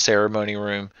door in the ceremony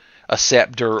room. A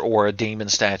scepter or a demon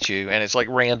statue. And it's like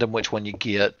random which one you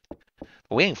get.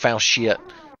 We ain't found shit.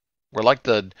 We're like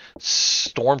the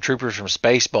stormtroopers from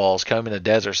Spaceballs combing the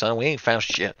desert, son. We ain't found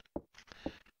shit.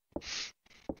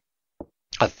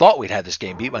 I thought we'd had this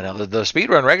game beat by now. The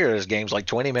speedrun record of this game's like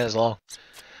 20 minutes long.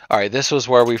 Alright, this was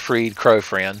where we freed Crow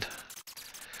Friend.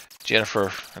 Jennifer,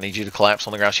 I need you to collapse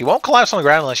on the ground. She won't collapse on the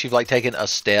ground unless you've like taken a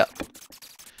step.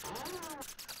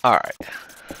 Alright.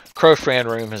 Crow Friend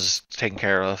room is taken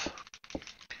care of.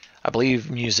 I believe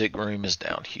music room is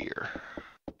down here.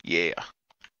 Yeah.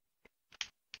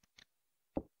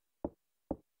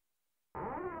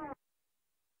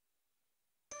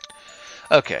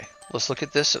 Okay, let's look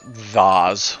at this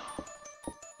vase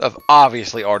of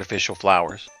obviously artificial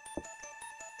flowers.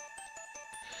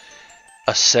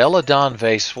 A celadon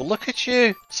vase. Well, look at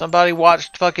you. Somebody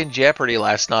watched fucking Jeopardy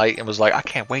last night and was like, I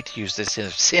can't wait to use this in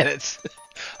a sentence.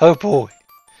 Oh boy.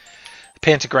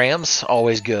 Pentagrams,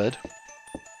 always good.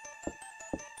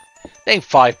 Name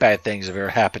 5 bad things that have ever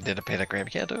happened in a pentagram.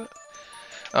 You can't do it.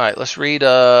 Alright, let's read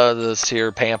this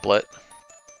here pamphlet.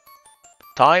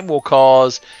 Time will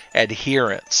cause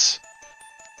adherence.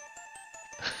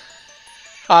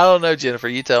 I don't know, Jennifer.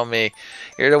 You tell me.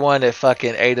 You're the one that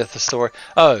fucking ate at the store.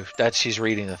 Oh, she's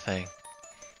reading the thing.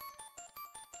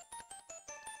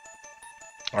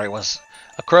 Alright, once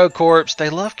a crow corpse. They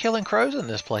love killing crows in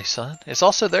this place, son. It's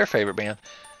also their favorite band.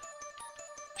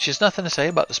 She has nothing to say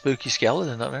about the spooky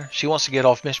skeleton up there. She wants to get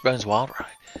off Mishbone's wild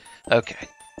ride. Okay.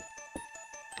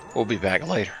 We'll be back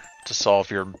later to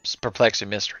solve your perplexing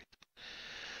mystery.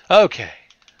 Okay.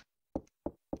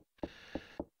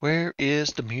 Where is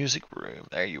the music room?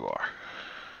 There you are.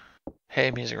 Hey,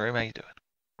 music room, how you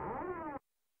doing?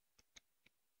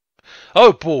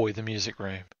 Oh boy, the music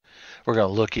room. We're going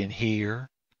to look in here.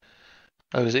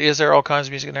 Oh, is there all kinds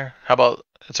of music in there? How about,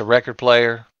 it's a record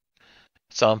player.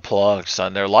 It's unplugged,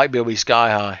 son. Their light bill will be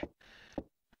sky high.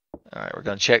 Alright, we're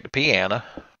going to check the piano.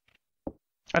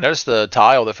 I noticed the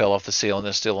tile that fell off the ceiling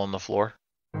is still on the floor.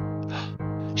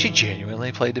 She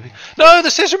genuinely played the piano. No, the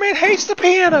Scissor Man hates the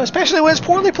piano, especially when it's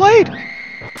poorly played.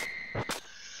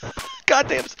 God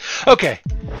damn it. Okay.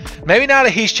 Maybe now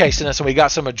that he's chasing us and we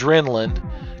got some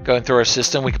adrenaline going through our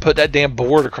system, we can put that damn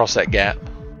board across that gap.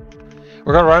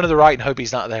 We're going to run to the right and hope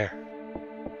he's not there.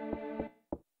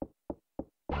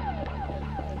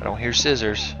 I don't hear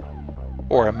scissors.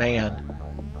 Or a man.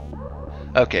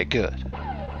 Okay, good.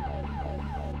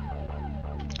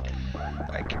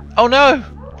 Oh no!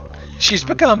 She's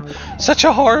become such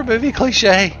a horror movie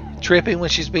cliche. Tripping when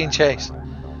she's being chased.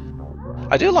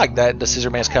 I do like that the Scissor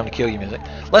Man's come to kill you music.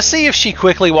 Let's see if she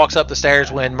quickly walks up the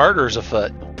stairs when murder's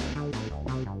afoot.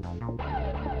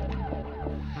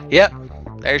 Yep.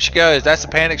 There she goes. That's the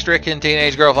panic-stricken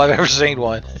teenage girl if I've ever seen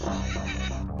one.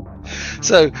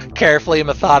 So, carefully and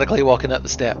methodically walking up the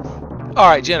step.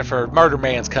 Alright, Jennifer, Murder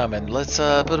Man's coming. Let's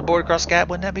put a board across the gap.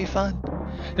 Wouldn't that be fun?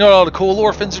 You know what all the cool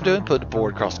orphans are doing? Put a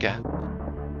board across the gap.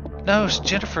 No,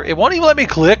 Jennifer, it won't even let me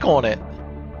click on it.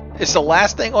 It's the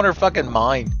last thing on her fucking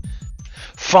mind.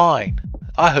 Fine.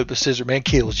 I hope the Scissor Man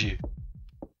kills you.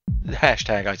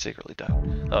 Hashtag I secretly don't.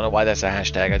 I don't know why that's a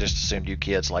hashtag. I just assumed you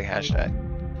kids like hashtag.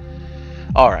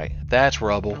 Alright, that's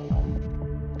rubble.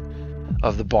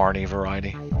 Of the Barney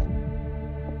variety.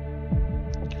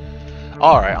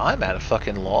 Alright, I'm at a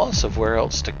fucking loss of where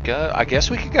else to go. I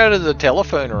guess we could go to the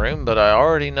telephone room, but I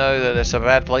already know that it's a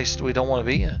bad place we don't want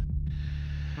to be in.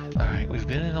 Alright, we've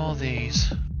been in all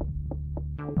these.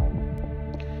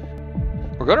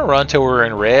 We're going to run till we're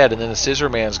in red, and then the Scissor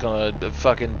Man's going to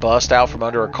fucking bust out from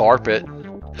under a carpet.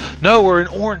 No, we're in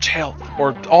orange health,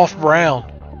 or off brown.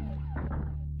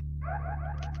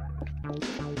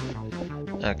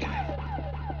 Okay.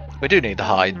 We do need to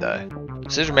hide, though.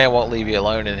 Scissor Man won't leave you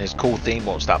alone, and his cool theme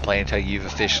won't stop playing until you've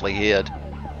officially hid.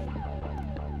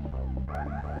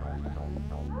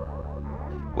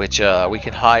 Which, we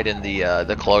can hide in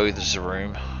the clothes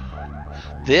room.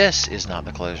 This is not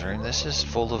the clothes room. This is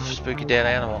full of spooky dead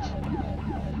animals.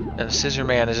 And the Scissor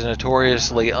Man is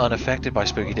notoriously unaffected by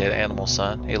spooky dead animals,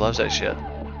 son. He loves that shit.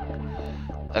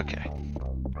 Okay.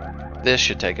 This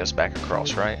should take us back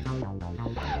across, right?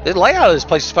 The layout of this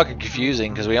place is fucking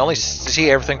confusing because we only see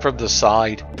everything from the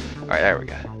side. Alright, there we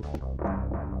go.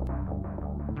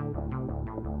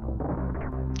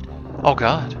 Oh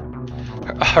god.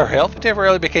 Her health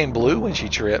temporarily became blue when she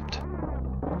tripped.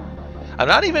 I'm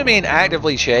not even being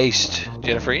actively chased,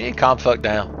 Jennifer. You need to calm fuck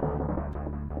down.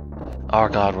 Oh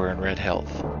god, we're in red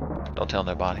health. Don't tell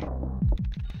nobody.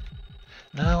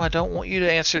 No, I don't want you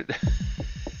to answer.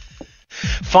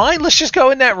 Fine, let's just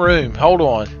go in that room. Hold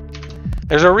on.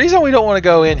 There's a reason we don't want to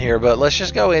go in here, but let's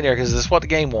just go in here because this is what the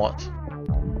game wants.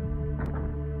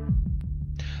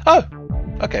 Oh,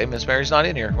 okay. Miss Mary's not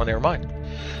in here. Well, never mind.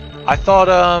 I thought,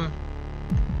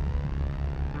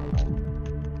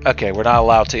 okay, we're not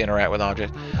allowed to interact with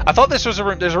objects. I thought this was a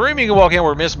room. There's a room you can walk in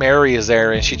where Miss Mary is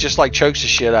there, and she just like chokes the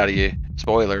shit out of you.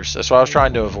 Spoilers. That's what I was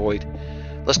trying to avoid.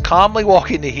 Let's calmly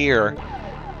walk into here,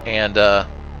 and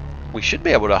we should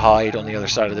be able to hide on the other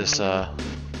side of this,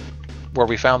 where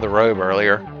we found the robe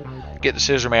earlier. Get the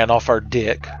Scissor Man off our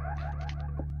dick.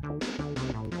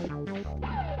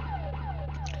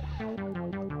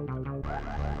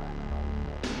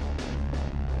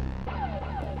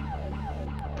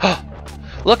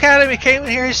 Look at him, he came in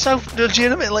here, he's so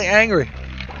legitimately angry.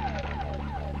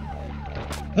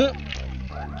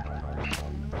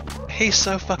 He's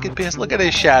so fucking pissed. Look at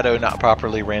his shadow not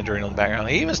properly rendering on the background.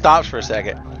 He even stops for a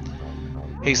second.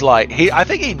 He's like, I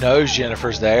think he knows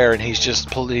Jennifer's there, and he's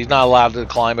not allowed to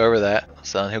climb over that.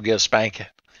 Son, he'll get a spanking.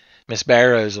 Miss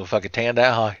Barrows will fucking tan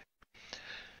that high.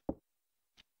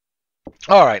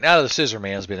 All right, now that the Scissor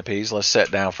Man's been appeased, let's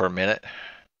sit down for a minute.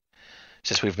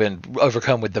 Since we've been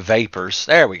overcome with the vapors.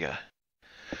 There we go.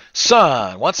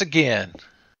 Son, once again,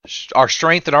 our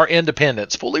strength and our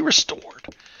independence fully restored.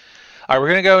 All right, we're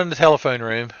going to go in the telephone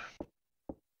room.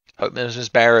 Hope Miss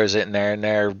Barrows in there, and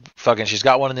there fucking, she's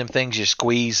got one of them things you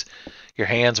squeeze your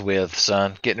hands with,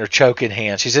 son. Getting her choking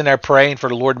hands. She's in there praying for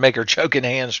the Lord to make her choking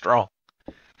hands strong.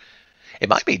 It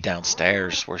might be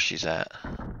downstairs where she's at.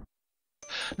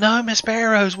 No, Miss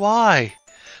Barrows, why?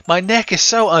 My neck is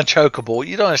so unchokeable.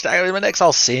 You don't understand. My neck's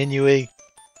all sinewy.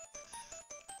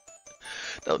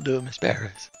 Don't do it, Miss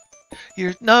Barrows.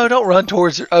 No, don't run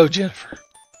towards her. Oh, Jennifer.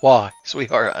 Why,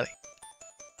 sweetheart, honey?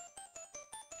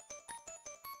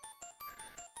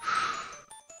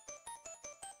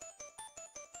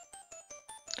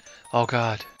 Oh,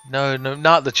 God. No,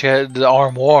 not the chair, the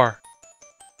armoire.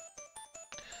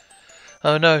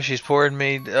 Oh, no, she's pouring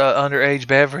me underage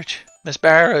beverage. Miss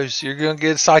Barrows, you're going to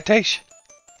get a citation.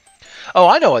 Oh,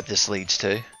 I know what this leads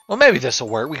to. Well, maybe this will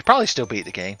work. We could probably still beat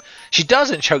the game. She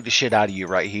doesn't choke the shit out of you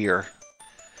right here.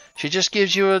 She just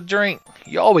gives you a drink.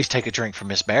 You always take a drink from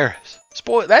Miss Barrows.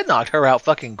 Spoil that knocked her out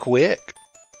fucking quick.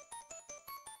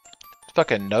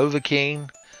 Fucking Novocaine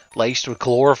laced with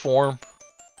chloroform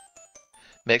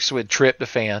mixed with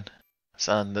tryptophan.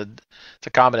 Son, it's a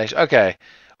combination. Okay,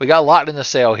 we got locked in the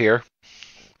cell here.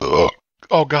 Ugh.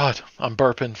 Oh God, I'm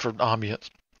burping for ambience.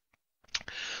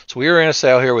 So we are in a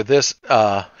cell here with this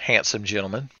handsome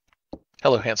gentleman.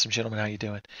 Hello, handsome gentleman. How you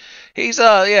doing? He's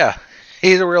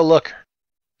he's a real looker.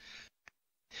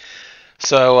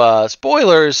 So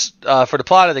spoilers for the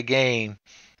plot of the game.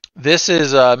 This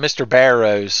is Mr.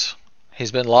 Barrows.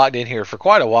 He's been locked in here for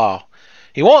quite a while.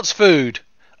 He wants food.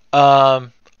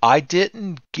 I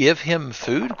didn't give him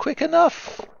food quick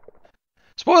enough.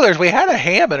 Spoilers, we had a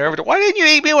ham and everything. Why didn't you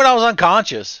eat me when I was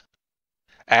unconscious?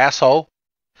 Asshole.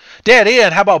 Dead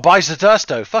end, how about Bice the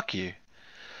Tusto? Fuck you.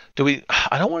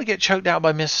 I don't want to get choked out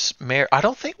by Miss Mary. I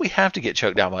don't think we have to get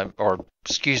choked out by,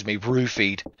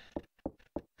 roofied.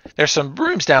 There's some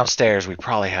rooms downstairs we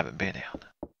probably haven't been in.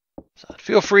 So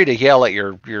feel free to yell at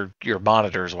your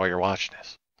monitors while you're watching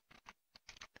this.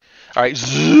 All right,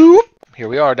 zoop. Here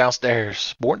we are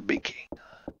downstairs. Born to be king.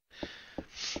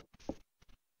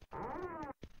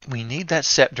 We need that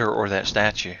scepter or that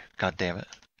statue. God damn it.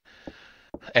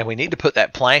 And we need to put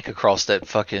that plank across that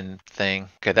fucking thing.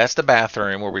 Okay, that's the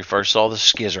bathroom where we first saw the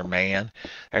Scissor Man.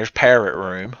 There's parrot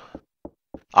room.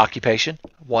 Occupation,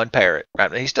 one parrot.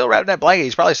 He's still wrapped in that blanket.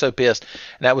 He's probably so pissed.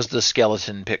 And that was the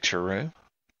skeleton picture room.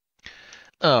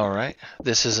 Alright,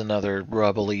 this is another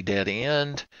rubbly dead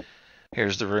end.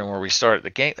 Here's the room where we started the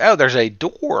game. Oh, there's a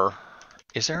door.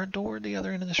 Is there a door at the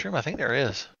other end of this room? I think there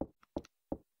is.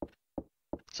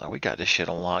 So we got this shit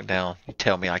on lockdown. You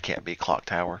tell me I can't beat Clock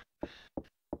Tower.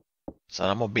 So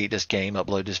I'm going to beat this game,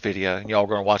 upload this video, and y'all are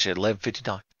going to watch it at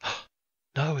 11:59.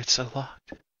 No, it's so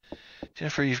locked.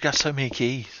 Jennifer, you've got so many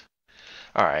keys.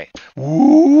 Alright.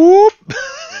 Whoop!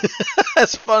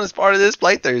 That's the funnest part of this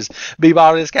playthrough is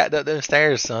Bebop and his cat up those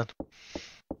stairs, son.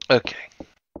 Okay.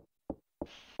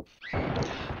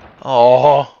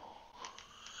 Oh,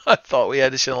 I thought we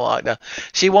had this shit on lockdown.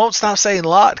 She won't stop saying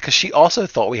locked because she also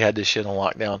thought we had this shit on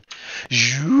lockdown.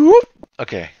 Zoop.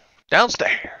 Okay,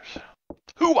 downstairs.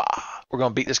 Hoo-ah! We're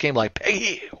going to beat this game like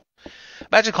Peggy Hill.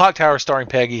 Imagine Clock Tower starring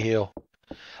Peggy Hill.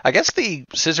 I guess the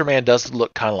Scissor Man does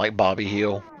look kind of like Bobby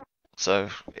Hill. So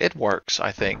it works,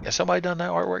 I think. Has somebody done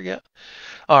that artwork yet?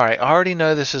 Alright, I already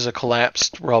know this is a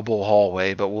collapsed rubble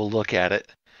hallway, but we'll look at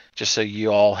it. Just so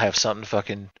you all have something to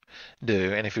fucking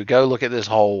do. And if you go look at this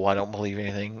hole, I don't believe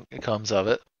anything comes of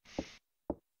it.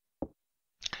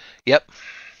 Yep.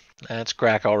 That's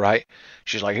crack, alright.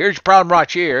 She's like, here's your problem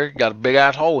right here. You got a big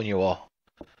ass hole in you all.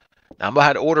 Now I'm going to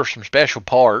have to order some special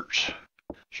parts.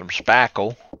 Some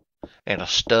spackle. And a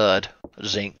stud.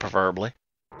 Zinc, preferably.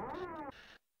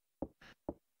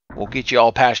 We'll get you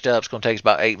all patched up. It's going to take us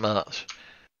about 8 months.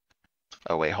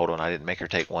 Oh, wait, hold on. I didn't make her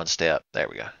take one step. There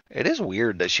we go. It is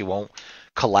weird that she won't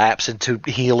collapse into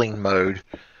healing mode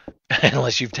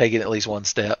unless you've taken at least one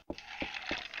step.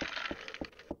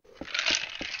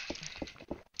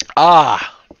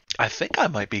 Ah, I think I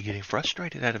might be getting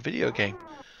frustrated at a video game.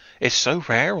 It's so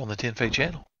rare on the Tenfey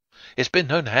channel. It's been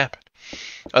known to happen.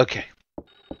 Okay.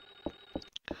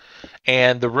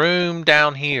 And the room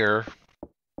down here,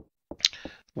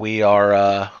 we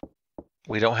are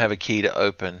We don't have a key to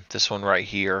open this one right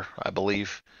here, I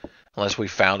believe. Unless we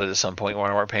found it at some point when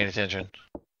we weren't paying attention.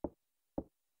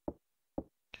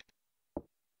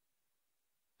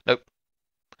 Nope.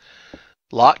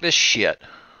 Locked as shit.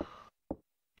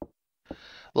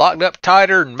 Locked up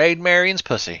tighter than Maid Marian's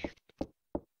pussy.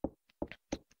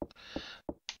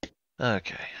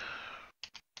 Okay.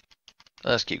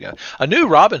 Let's keep going. A new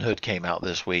Robin Hood came out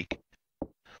this week.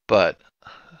 But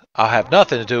I'll have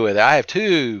nothing to do with it. I have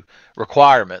two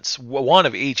requirements. One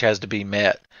of each has to be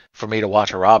met for me to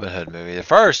watch a Robin Hood movie. The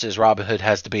first is Robin Hood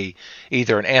has to be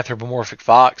either an anthropomorphic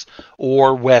fox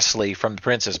or Wesley from The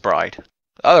Princess Bride.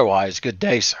 Otherwise, good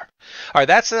day, sir. All right,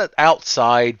 that's the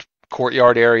outside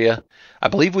courtyard area. I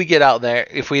believe we get out there.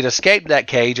 If we'd escaped that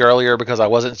cage earlier because I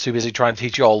wasn't too busy trying to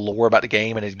teach you all lore about the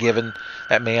game and had given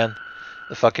that man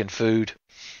the fucking food.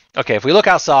 Okay, if we look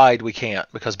outside, we can't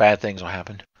because bad things will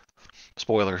happen.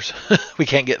 Spoilers. We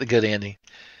can't get the good ending.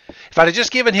 If I'd have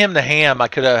just given him the ham, I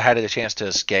could have had a chance to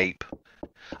escape.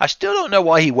 I still don't know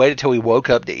why he waited till he woke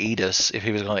up to eat us if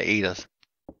he was going to eat us.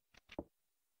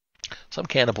 Some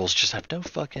cannibals just have no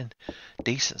fucking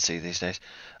decency these days.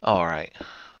 All right.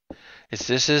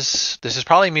 This is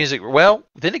probably music. Well,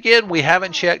 then again, we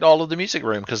haven't checked all of the music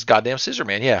room because goddamn Scissor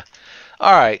Man. Yeah.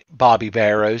 All right, Bobby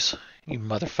Barrows, you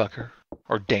motherfucker,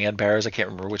 or Dan Barrows. I can't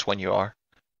remember which one you are.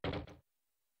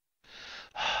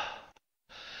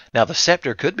 Now the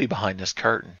scepter could be behind this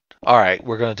curtain. All right,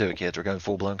 we're gonna do it, kids. We're going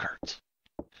full-blown curtains.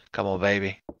 Come on,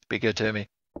 baby. Be good to me.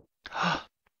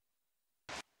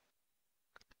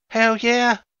 Hell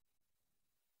yeah.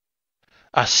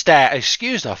 A staff.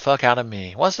 Excuse the fuck out of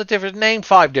me. What's the difference? Name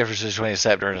 5 differences between a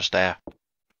scepter and a staff.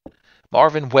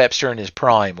 Marvin Webster in his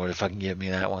prime would have fucking given me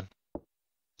that one.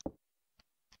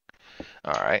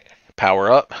 All right.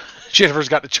 Power up. Jennifer's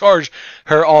got to charge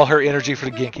all her energy for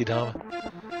the Genki Dama.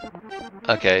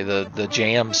 Okay, the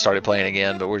jam started playing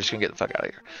again, but we're just going to get the fuck out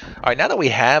of here. All right, now that we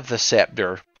have the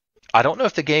scepter, I don't know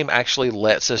if the game actually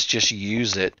lets us just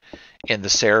use it in the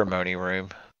ceremony room,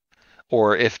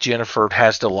 or if Jennifer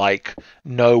has to, like,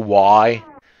 know why.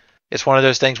 It's one of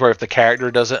those things where if the character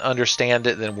doesn't understand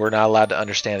it, then we're not allowed to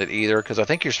understand it either, because I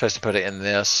think you're supposed to put it in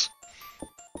this.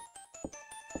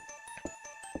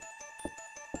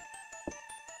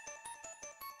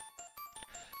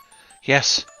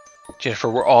 Yes, Jennifer,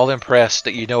 we're all impressed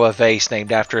that you know a vase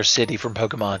named after a city from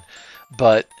Pokemon,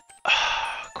 but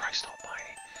Christ almighty.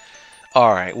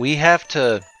 All right, we have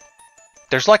to,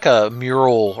 there's like a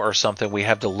mural or something we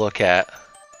have to look at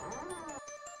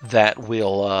that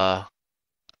will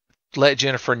let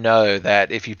Jennifer know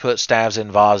that if you put staves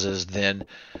in vases, then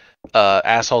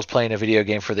assholes playing a video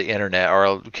game for the internet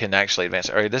or can actually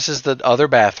advance. All right, this is the other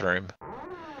bathroom.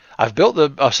 I've built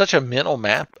such a mental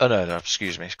map. Oh, no,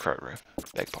 excuse me. It's crowd room.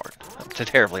 Beg pardon. I'm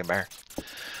terribly embarrassed.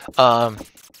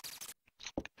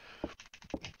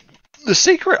 The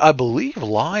secret, I believe,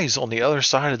 lies on the other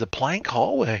side of the plank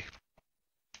hallway.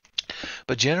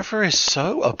 But Jennifer is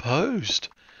so opposed.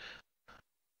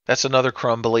 That's another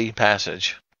crumbly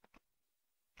passage.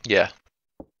 Yeah.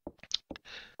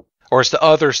 Or it's the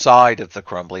other side of the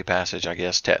crumbly passage, I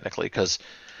guess, technically, because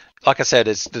like I said,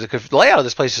 it's the layout of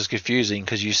this place is confusing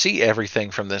because you see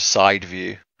everything from this side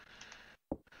view.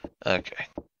 Okay.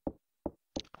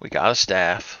 We got a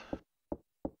staff.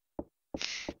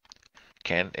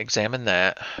 Can examine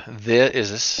that.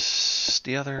 Is this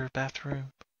the other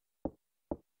bathroom?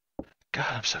 God,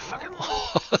 I'm so fucking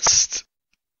lost.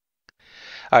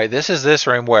 Alright, this is this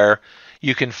room where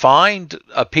you can find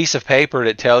a piece of paper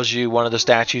that tells you one of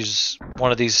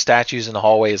these statues in the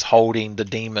hallway is holding the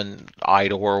demon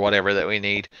idol or whatever that we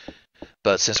need.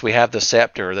 But since we have the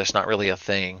scepter, that's not really a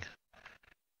thing.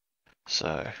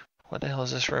 So, what the hell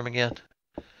is this room again?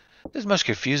 This is the most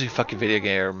confusing fucking video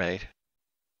game ever made.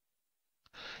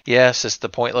 Yes, it's the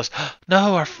pointless.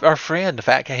 No, our friend, the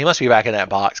fat cat, he must be back in that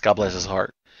box. God bless his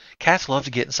heart. Cats love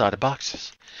to get inside of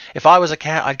boxes. If I was a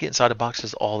cat, I'd get inside of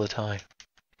boxes all the time.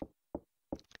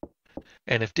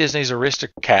 And if Disney's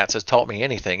Aristocats has taught me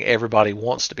anything, everybody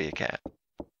wants to be a cat.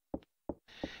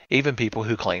 Even people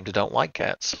who claim to don't like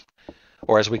cats.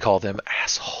 Or as we call them,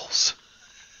 assholes.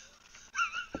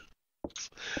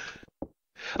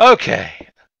 Okay.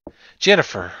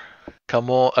 Jennifer. Come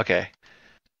on. Okay.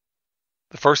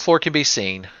 The first floor can be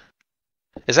seen.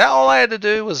 Is that all I had to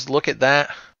do was look at that?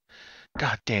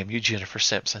 God damn you, Jennifer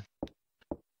Simpson.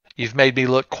 You've made me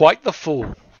look quite the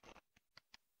fool.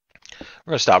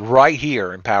 We're going to stop right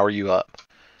here and power you up.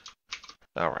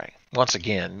 All right. Once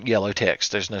again, yellow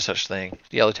text. There's no such thing.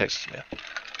 Yellow text is myth.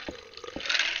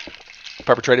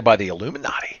 Perpetrated by the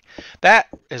Illuminati. That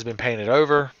has been painted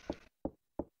over.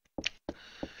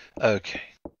 Okay.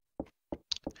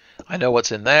 I know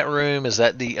what's in that room. Is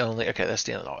that the only... Okay, that's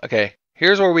the end of all. Okay,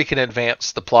 here's where we can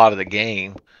advance the plot of the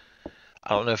game. I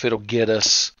don't know if it'll get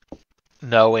us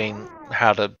knowing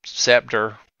how to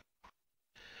scepter,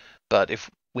 but if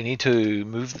we need to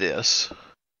move this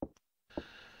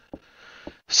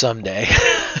someday.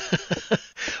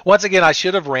 Once again, I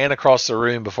should have ran across the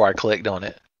room before I clicked on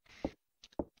it.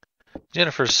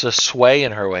 Jennifer's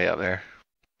swaying her way up there.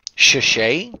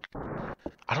 Shay?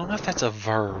 I don't know if that's a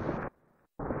verb.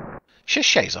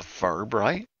 Shay's a verb,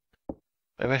 right?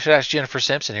 Maybe I should ask Jennifer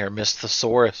Simpson here, Miss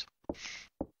Thesaurus.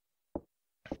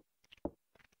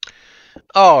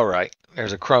 Alright,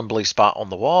 there's a crumbly spot on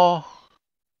the wall.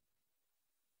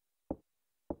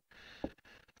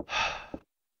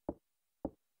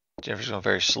 Jennifer's going to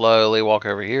very slowly walk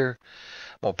over here.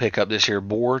 I'm going to pick up this here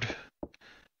board.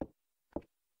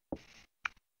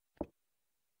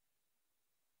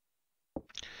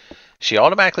 She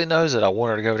automatically knows that I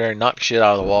want her to go over there and knock shit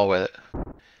out of the wall with it.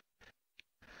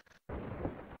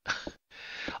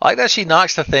 I like that she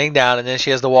knocks the thing down and then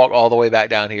she has to walk all the way back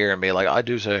down here and be like, I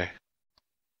do say.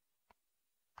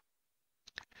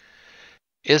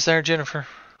 Is there, Jennifer?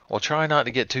 Well, try not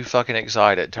to get too fucking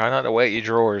excited. Try not to wet your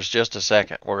drawers just a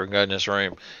second. We're going to go in this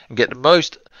room and get the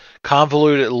most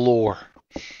convoluted lore.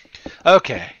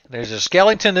 Okay, there's a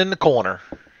skeleton in the corner.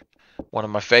 One of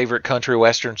my favorite country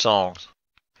western songs.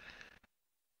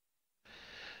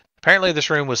 Apparently this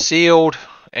room was sealed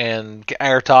and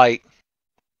airtight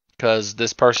because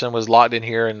this person was locked in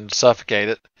here and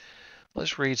suffocated.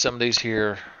 Let's read some of these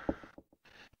here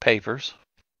papers.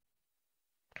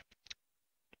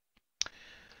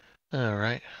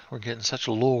 Alright, we're getting such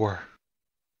lore.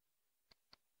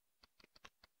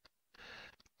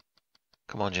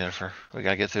 Come on, Jennifer. We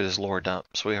gotta get through this lore dump,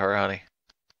 sweetheart, honey.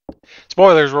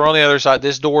 Spoilers, we're on the other side.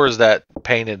 This door is that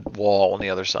painted wall on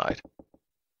the other side.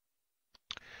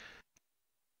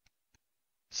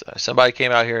 So somebody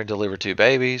came out here and delivered 2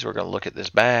 babies. We're going to look at this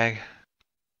bag.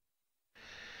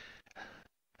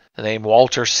 The name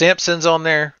Walter Simpson's on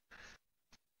there.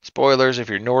 Spoilers, if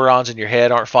your neurons in your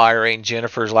head aren't firing,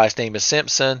 Jennifer's last name is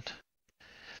Simpson.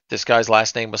 This guy's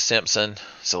last name was Simpson.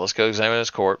 So let's go examine his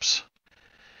corpse.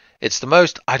 It's the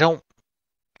most, I don't,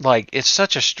 like, it's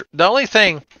such a, the only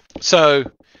thing, so,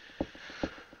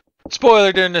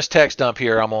 spoiler, during this text dump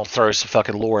here, I'm going to throw some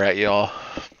fucking lore at y'all.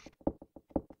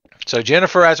 So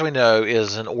Jennifer, as we know,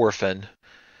 is an orphan.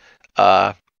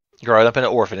 Growing up in an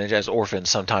orphanage, as orphans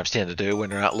sometimes tend to do when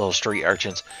they're not little street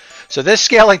urchins. So this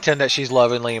skeleton that she's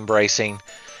lovingly embracing,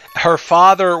 her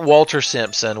father, Walter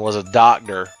Simpson, was a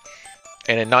doctor.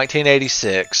 And in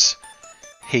 1986,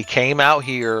 he came out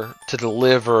here to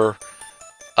deliver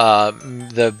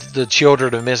the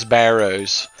children of Miss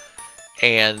Barrows.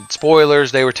 And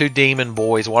spoilers, they were 2 demon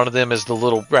boys. One of them is the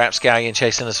little rapscallion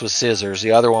chasing us with scissors.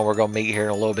 The other one we're going to meet here in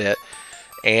a little bit.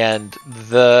 And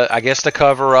I guess to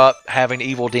cover up having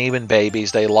evil demon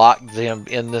babies, they locked them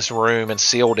in this room and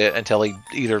sealed it until he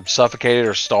either suffocated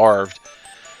or starved.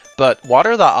 But what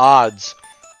are the odds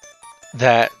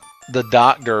that the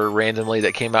doctor randomly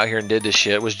that came out here and did this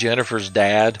shit was Jennifer's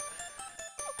dad?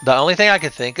 The only thing I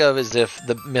could think of is if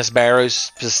the Miss Barrows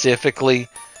specifically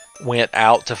went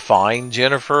out to find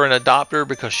Jennifer and adopt her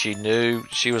because she knew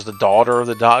she was the daughter of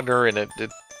the doctor and it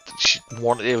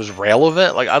was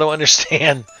relevant. Like, I don't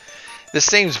understand. This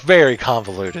seems very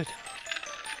convoluted.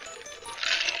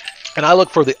 And I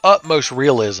look for the utmost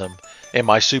realism in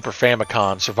my Super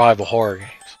Famicom survival horror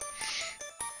games.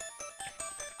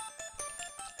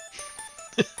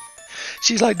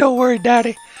 She's like, don't worry,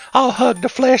 Daddy. I'll hug the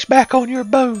flesh back on your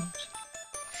bones.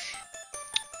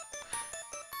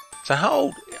 So how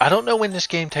old? I don't know when this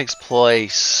game takes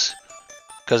place.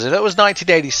 Because if it was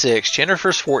 1986,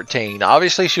 Jennifer's 14.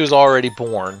 Obviously, she was already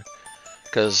born.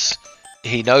 Because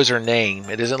he knows her name.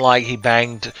 It isn't like he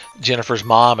banged Jennifer's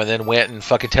mom and then went and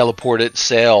fucking teleported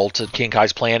Cell to King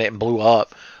Kai's planet and blew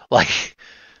up. Like,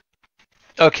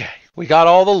 okay, we got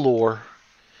all the lore.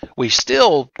 We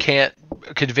still can't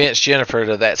convince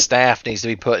Jennifer that staff needs to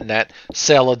be put in that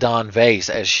Celadon vase,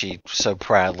 as she so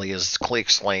proudly is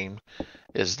exclaimed,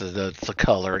 is the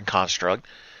color and construct.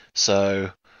 So,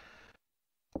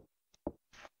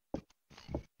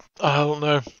 I don't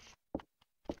know.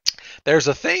 There's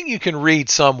a thing you can read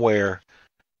somewhere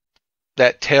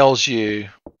that tells you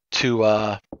to,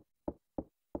 I'm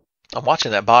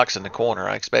watching that box in the corner.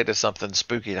 I expected something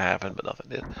spooky to happen, but nothing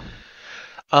did.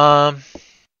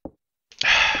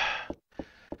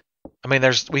 I mean,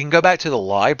 we can go back to the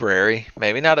library.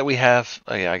 Maybe now that we have,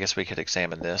 oh yeah, I guess we could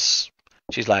examine this.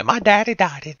 She's like, my daddy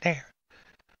died in there.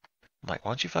 I'm like,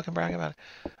 why don't you fucking brag about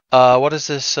it? What is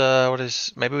this?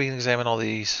 Maybe we can examine all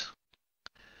these.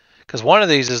 Because one of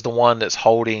these is the one that's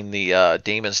holding the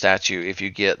demon statue if you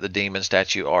get the demon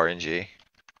statue RNG.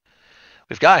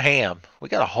 We've got ham. We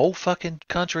got a whole fucking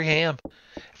country ham.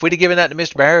 If we'd have given that to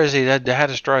Mr. Barrows, he'd have had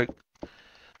a stroke.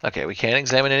 Okay, we can't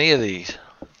examine any of these.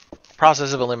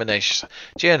 Process of elimination.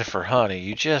 Jennifer, honey,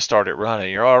 you just started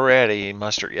running. You're already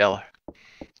mustard yellow.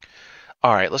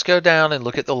 Alright, let's go down and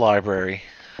look at the library.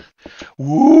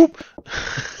 Whoop!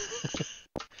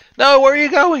 No, where are you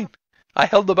going? I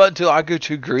held the button until I go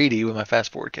too greedy with my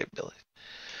fast forward capabilities.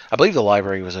 I believe the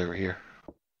library was over here.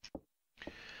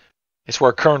 It's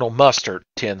where Colonel Mustard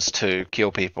tends to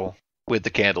kill people with the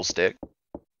candlestick.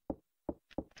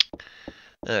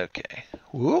 Okay.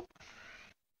 Whoop.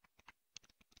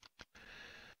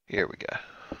 Here we go.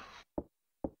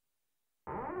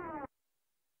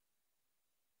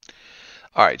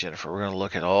 Alright, Jennifer, we're going to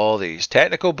look at all these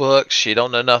technical books. She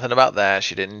don't know nothing about that.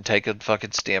 She didn't take a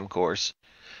fucking STEM course.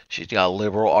 She's got a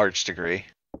liberal arts degree.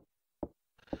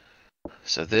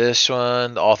 So this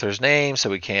one, the author's name, so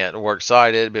we can't work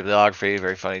cited. Bibliography,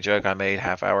 very funny joke I made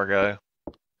half hour ago.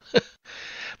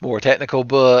 More technical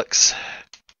books.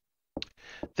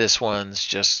 This one's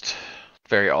just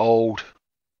very old.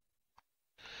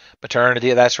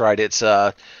 Maternity, that's right, it's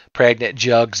Pregnant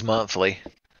Jugs Monthly.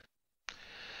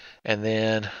 And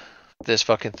then this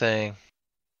fucking thing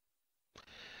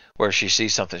where she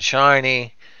sees something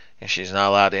shiny and she's not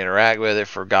allowed to interact with it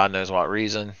for God knows what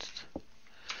reason.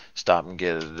 Stop and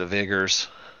get the vigors.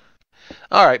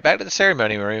 Alright, back to the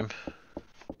ceremony room.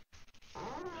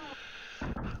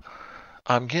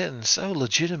 I'm getting so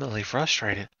legitimately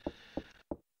frustrated.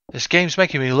 This game's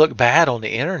making me look bad on the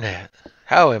internet.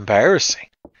 How embarrassing.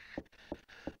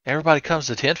 Everybody comes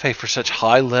to Tenfey for such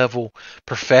high-level,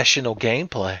 professional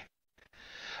gameplay.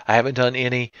 I haven't done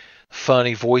any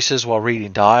funny voices while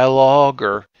reading dialogue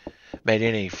or made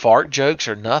any fart jokes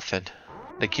or nothing.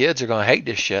 The kids are going to hate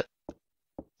this shit.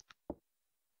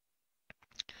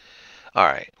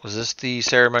 Alright, was this the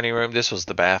ceremony room? This was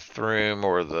the bathroom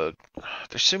or the...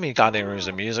 There's so many goddamn rooms.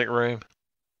 The music room.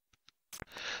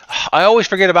 I always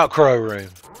forget about Crow Room.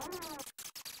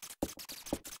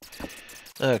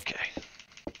 Okay.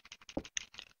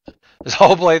 This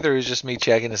whole playthrough is just me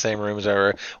checking the same rooms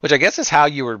over, which I guess is how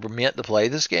you were meant to play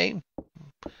this game.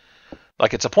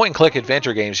 Like, it's a point-and-click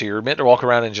adventure game, so you're meant to walk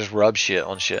around and just rub shit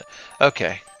on shit.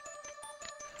 Okay.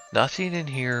 Nothing in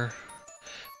here.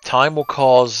 Time will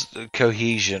cause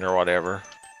cohesion or whatever.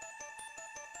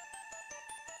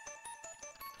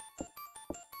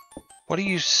 What do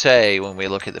you say when we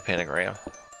look at the pentagram?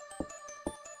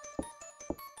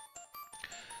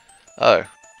 Oh.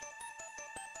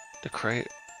 The crate.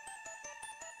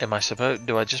 Am I supposed...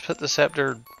 Do I just put the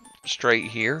scepter straight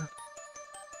here?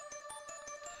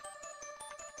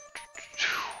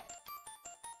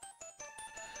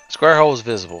 Square hole is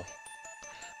visible.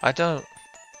 I don't...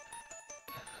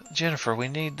 Jennifer, we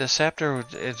need the scepter.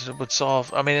 It would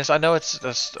solve... I mean, I know it's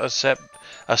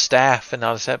a staff and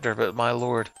not a scepter, but my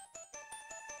lord.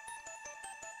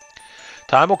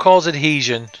 Time will cause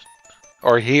adhesion.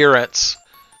 Or adherence.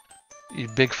 You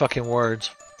big fucking words.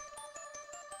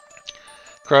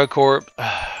 Crow Corp.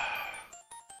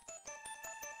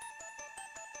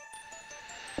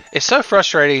 It's so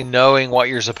frustrating knowing what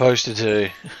you're supposed to do,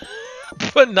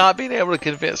 but not being able to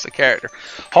convince the character.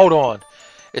 Hold on.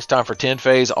 It's time for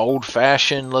Tenfey's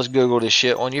old-fashioned. Let's Google this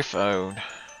shit on your phone.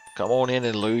 Come on in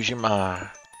and lose your mind.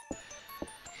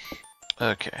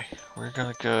 Okay. We're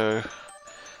going to go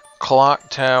Clock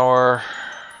Tower.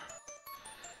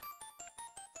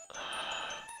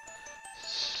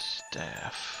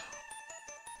 Staff.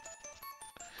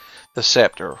 The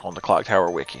Scepter on the Clock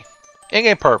Tower wiki.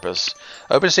 In-game purpose.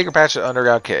 Open secret passage to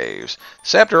underground caves.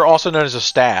 Scepter, also known as a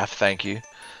staff, thank you.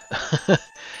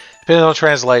 Depending on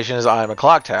translation, is I am a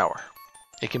clock tower.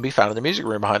 It can be found in the music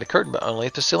room behind the curtain, but only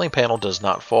if the ceiling panel does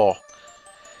not fall.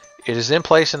 It is in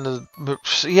place in the...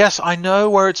 Yes, I know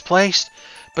where it's placed,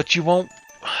 but you won't...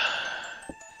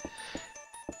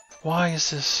 Why is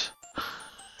this...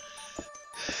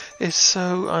 It's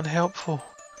so unhelpful.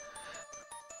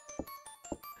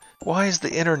 Why is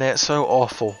the internet so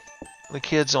awful? The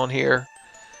kids on here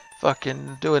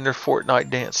fucking doing their Fortnite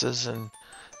dances and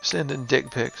sending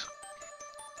dick pics.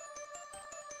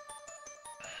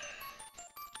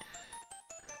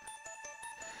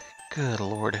 Good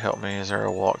Lord help me, is there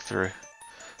a walkthrough?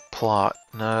 Plot,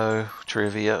 no.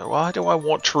 Trivia. Why do I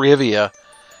want trivia?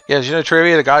 Yeah, did you know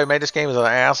trivia? The guy who made this game is an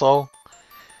asshole.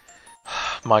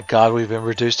 My God, we've been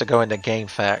reduced to going to game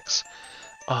facts.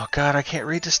 Oh God, I can't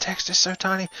read this text, it's so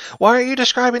tiny. Why are you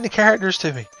describing the characters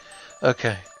to me?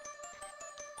 Okay.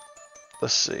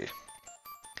 Let's see.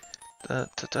 How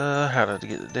to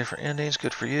get the different endings.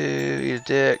 Good for you.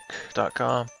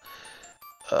 Eatadick.com.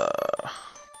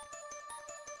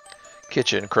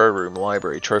 Kitchen, crow room,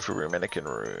 library, trophy room, mannequin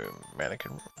room,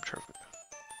 trophy.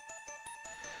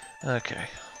 Okay.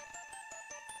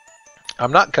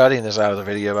 I'm not cutting this out of the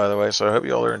video, by the way, so I hope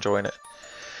you all are enjoying it.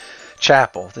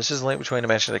 Chapel. This is the link between the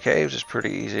mansion and the caves. It's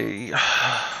pretty easy.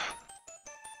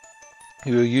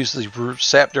 You will use the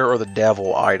scepter or the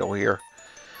devil idol here.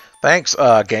 Thanks,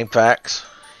 Game Facts.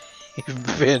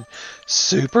 You've been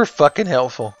super fucking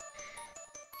helpful.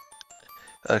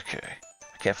 Okay.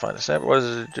 I can't find the scepter. What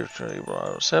is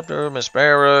it? Scepter, Miss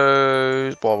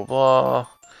Barrows, blah, blah, blah.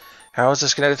 How is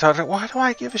this connected to... Why do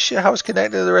I give a shit how it's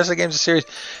connected to the rest of the games of the series?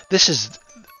 This is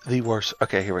the worst.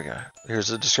 Okay, here we go. Here's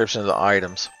the description of the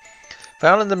items.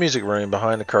 Found in the music room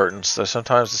behind the curtains, though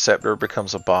sometimes the scepter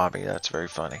becomes a bobby. That's very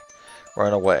funny.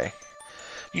 Run away.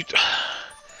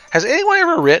 Has anyone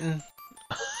ever written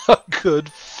a good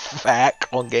fact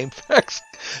on Game Facts?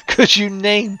 Could you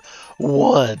name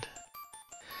one?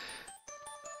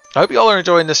 I hope y'all are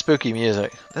enjoying this spooky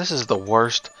music. This is the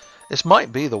worst. This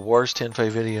might be the worst Tenfey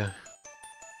video.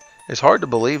 It's hard to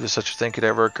believe that such a thing could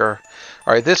ever occur.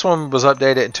 Alright, this one was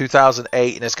updated in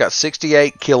 2008 and it's got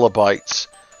 68 kilobytes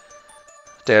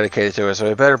dedicated to it, so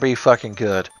it better be fucking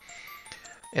good.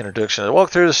 Introduction. I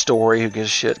walk through the story. Who gives a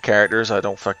shit? Characters. I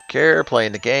don't fucking care.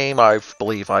 Playing the game. I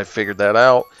believe I figured that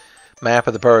out. Map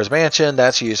of the Burroughs Mansion.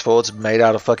 That's useful. It's made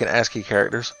out of fucking ASCII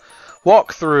characters.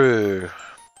 Walk through.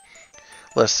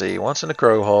 Let's see. Once in the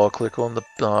crow hall, click on the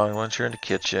once you're in the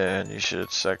kitchen, you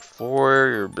should select for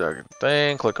your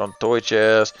thing. Click on the toy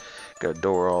chest. Go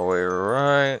door all the way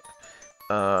right.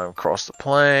 Cross the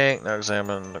plank. Now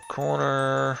examine the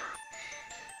corner.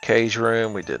 Cage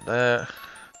room. We did that.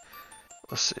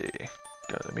 Let's see.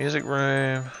 Go to the music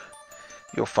room.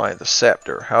 You'll find the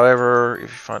scepter. However, if you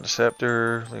find the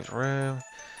scepter, leave the room.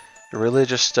 The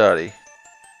religious study.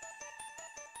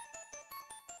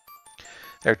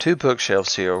 There are two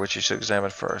bookshelves here, which you should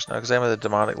examine first. Now examine the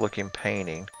demonic-looking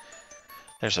painting.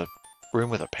 There's a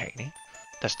room with a painting?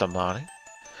 That's demonic.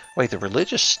 Wait, the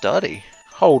religious study?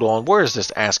 Hold on, where is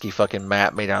this ASCII fucking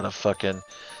map made out of fucking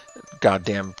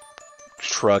goddamn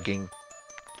shrugging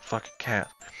fucking cat?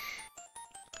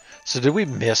 So did we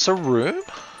miss a room?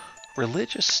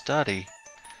 Religious study.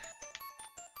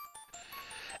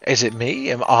 Is it me?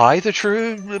 Am I the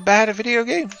true bad at video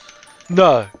games?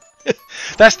 No.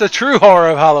 That's the true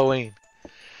horror of Halloween.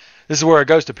 This is where a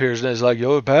ghost appears and is like,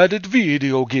 you're bad at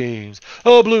video games.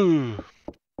 Oh, blue.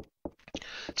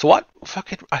 So what?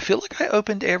 Fucking, I feel like I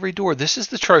opened every door. This is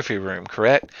the trophy room,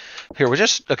 correct? Here, we're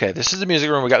just, okay, this is the music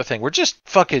room. We got the thing. We're just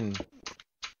fucking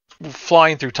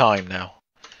flying through time now.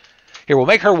 Here, we'll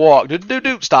make her walk.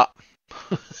 Stop.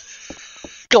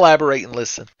 Collaborate and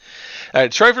listen.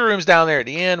 Alright, trophy room's down there at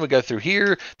the end. We go through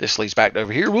here. This leads back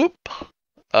over here. Whoop.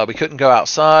 We couldn't go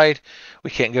outside. We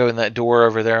can't go in that door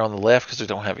over there on the left because we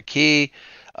don't have a key.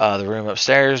 The room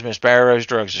upstairs, Miss Barrows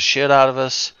drugs the shit out of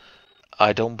us.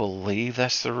 I don't believe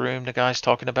that's the room the guy's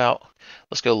talking about.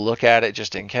 Let's go look at it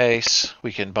just in case.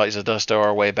 We can bite the dust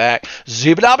our way back.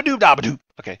 Zibba-dabba-doo-dabba-doo.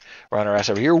 Okay, run our ass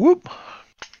over here. Whoop.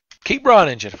 Keep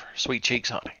running, Jennifer. Sweet cheeks,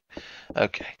 honey.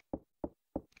 Okay.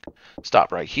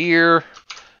 Stop right here.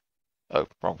 Oh,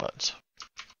 wrong buttons.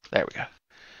 There we go.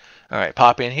 All right,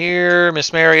 pop in here.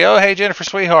 Miss Mary. Oh, hey, Jennifer,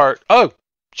 sweetheart. Oh,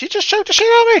 she just choked the shit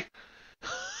on me.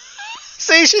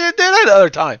 See, she didn't do that the other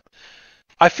time.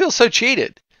 I feel so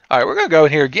cheated. All right, we're going to go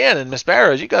in here again. And Miss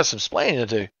Barrows, you got some explaining to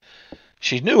do.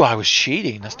 She knew I was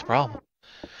cheating. That's the problem.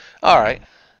 All right.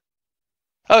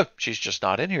 Oh, she's just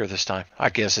not in here this time. I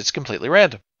guess it's completely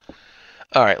random.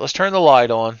 All right, let's turn the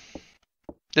light on.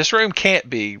 This room can't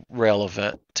be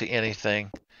relevant to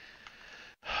anything.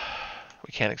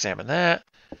 We can't examine that.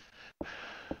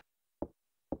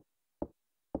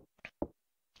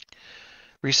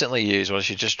 Recently used. Well,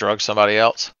 she just drugged somebody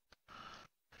else.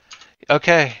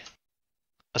 Okay.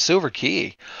 A silver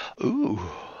key. Ooh.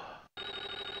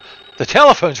 The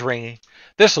telephone's ringing.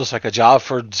 This looks like a job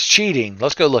for cheating.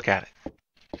 Let's go look at it.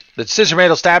 The scissor man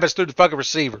will stab us through the fucking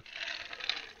receiver.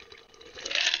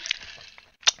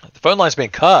 The phone line's been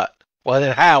cut. Well,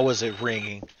 then how was it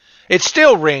ringing? It's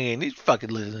still ringing. These fucking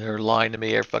listeners are lying to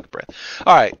me every fucking breath.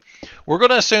 All right. We're going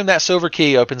to assume that silver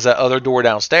key opens that other door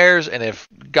downstairs, and if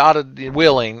God is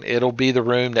willing, it'll be the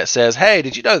room that says, hey,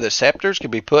 did you know that scepters can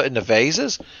be put into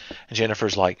vases? And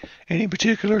Jennifer's like, any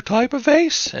particular type of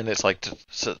vase? And it's like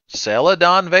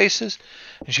Celadon vases.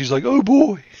 And she's like, oh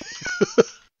boy,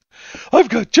 I've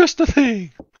got just the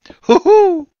thing.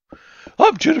 Hoo-hoo.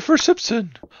 I'm Jennifer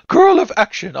Simpson, girl of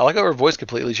action. I like how her voice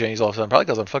completely changed all of a sudden, probably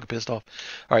because I'm fucking pissed off.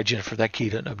 All right, Jennifer, that key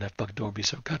doesn't open that fucking door. Be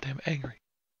so goddamn angry.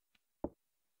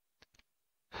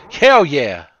 Hell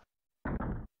yeah.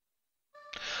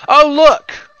 Oh,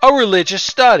 look! A religious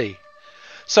study.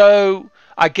 So,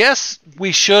 I guess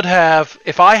we should have,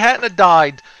 if I hadn't have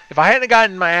died, if I hadn't have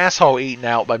gotten my asshole eaten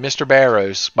out by Mr.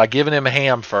 Barrows by giving him a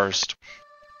ham first,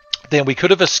 then we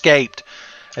could have escaped.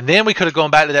 And then we could have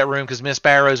gone back to that room because Miss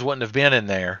Barrows wouldn't have been in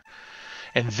there.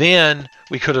 And then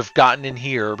we could have gotten in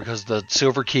here because the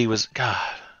silver key was, God.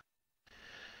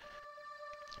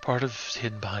 Part of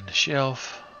hidden behind the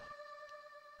shelf.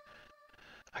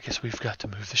 I guess we've got to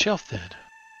move the shelf then.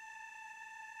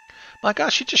 My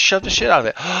gosh, she just shoved the shit out of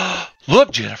it.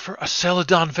 Look, Jennifer, a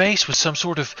celadon vase with some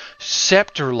sort of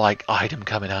scepter-like item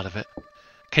coming out of it.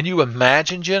 Can you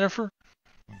imagine, Jennifer?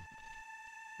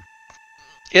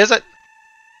 Is it?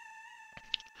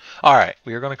 Alright,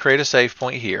 we are going to create a save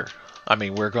point here. I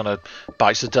mean, we're going to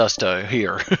bites the dusto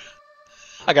here.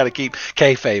 I got to keep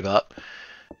kayfabe up.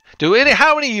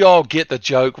 How many of y'all get the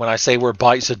joke when I say we're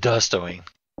bites the dustoing?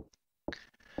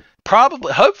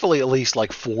 Probably, hopefully at least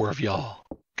like 4 of y'all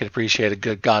can appreciate a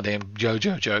good goddamn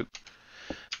JoJo joke.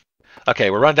 Okay,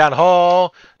 we're running down the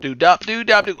hall. Do-dop,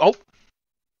 do-dop, do. Oh!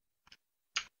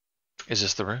 Is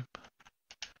this the room?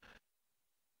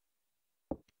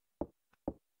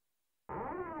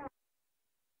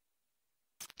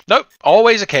 Nope,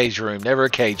 always a cage room, never a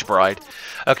cage bride.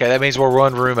 Okay, that means we'll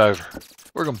run room over.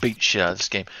 We're going to beat shit out of this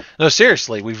game. No,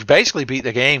 seriously, we've basically beat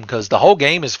the game because the whole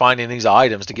game is finding these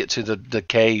items to get to the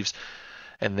caves.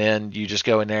 And then you just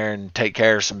go in there and take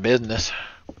care of some business.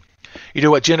 You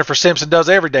do what Jennifer Simpson does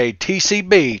every day,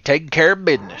 TCB, taking care of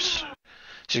business.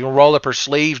 She's going to roll up her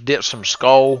sleeves, dip some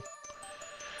skull.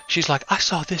 She's like, I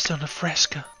saw this on a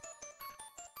fresco.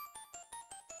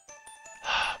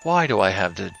 Why do I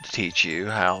have to teach you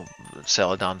how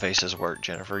celadon vases work,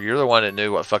 Jennifer? You're the one that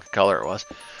knew what fucking color it was.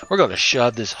 We're going to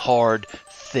shove this hard,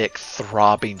 thick,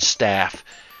 throbbing staff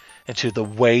into the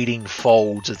waiting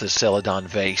folds of the celadon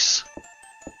vase.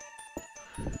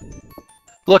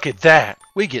 Look at that.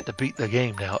 We get to beat the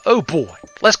game now. Oh boy.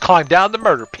 Let's climb down the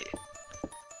murder pit.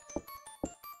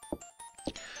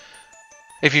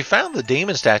 If you found the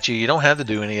demon statue, you don't have to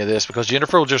do any of this because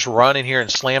Jennifer will just run in here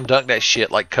and slam dunk that shit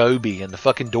like Kobe and the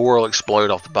fucking door will explode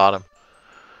off the bottom.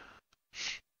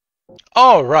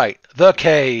 Alright, the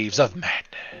Caves of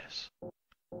Madness.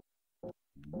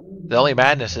 The only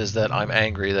madness is that I'm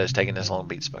angry that it's taking this long to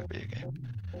beat Spook Video Game.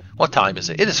 What time is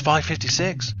it? It is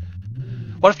 5:56.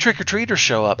 What if trick-or-treaters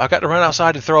show up? I've got to run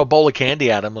outside and throw a bowl of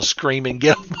candy at them and scream and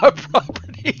get off my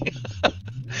property.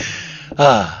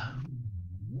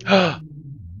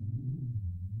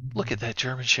 Look at that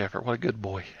German Shepherd. What a good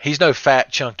boy. He's no fat,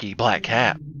 chunky black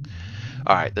cat.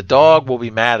 Alright, the dog will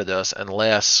be mad at us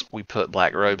unless we put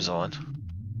black robes on.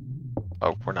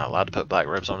 Oh, we're not allowed to put black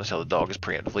robes on until the dog is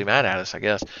preemptively mad at us, I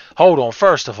guess. Hold on,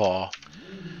 first of all,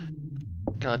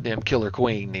 goddamn Killer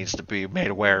Queen needs to be made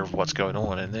aware of what's going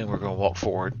on, and then we're going to walk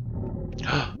forward.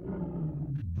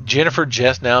 Jennifer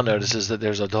just now notices that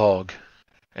there's a dog,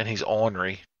 and he's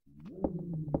ornery.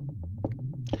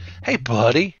 Hey,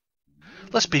 buddy.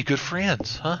 Let's be good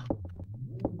friends, huh?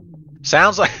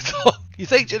 Sounds like a dog. You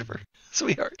think, Jennifer?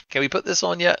 Sweetheart, can we put this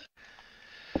on yet?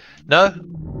 No?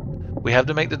 We have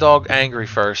to make the dog angry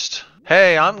first.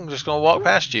 Hey, I'm just going to walk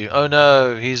past you. Oh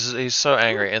no, he's so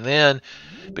angry. And then,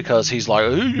 because he's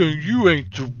like, hey, you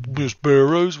ain't Miss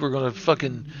Barrows, we're going to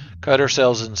fucking cut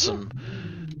ourselves in some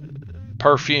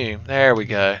perfume. There we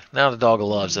go. Now the dog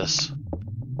loves us.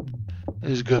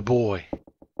 He's a good boy.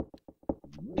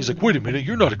 He's like, wait a minute,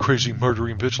 you're not a crazy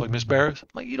murdering bitch like Miss Barrows. I'm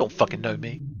like, you don't fucking know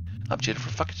me. I'm Jennifer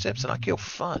fucking Simpson. I kill for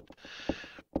fun.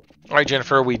 Alright,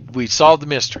 Jennifer, we solved the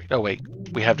mystery. Oh, wait.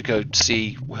 We have to go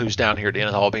see who's down here at the end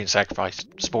of the hall being sacrificed.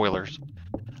 Spoilers.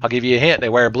 I'll give you a hint. They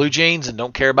wear blue jeans and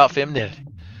don't care about femininity.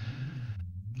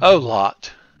 Oh,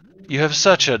 Lot. You have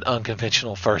such an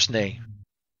unconventional first name.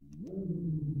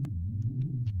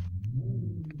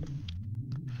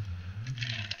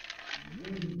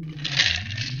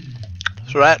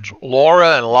 So that's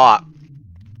Laura and Lot.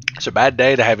 It's a bad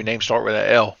day to have your name start with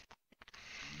an L.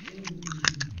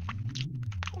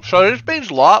 So this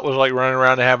means Lot was like running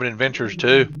around and having adventures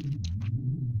too.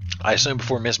 I assume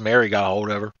before Miss Mary got a hold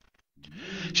of her.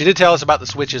 She did tell us about the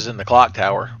switches in the clock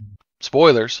tower.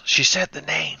 Spoilers. She said the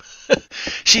name.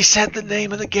 She said the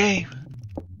name of the game.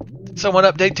 Someone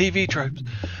update TV tropes.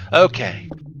 Okay.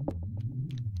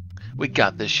 We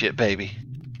got this shit, baby.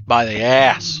 By the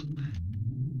ass.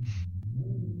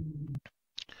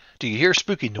 Do you hear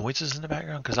spooky noises in the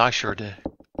background? Because I sure do.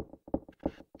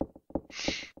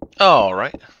 Oh,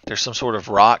 right. There's some sort of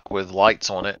rock with lights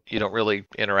on it. You don't really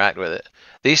interact with it.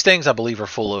 These things, I believe, are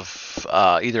full of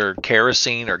either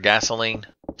kerosene or gasoline.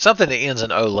 Something that ends in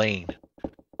Olene.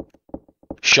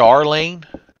 Charlene?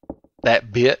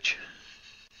 That bitch.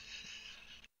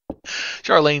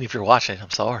 Charlene, if you're watching,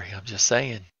 I'm sorry. I'm just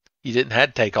saying. You didn't have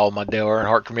to take all my Dale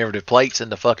Earnhardt commemorative plates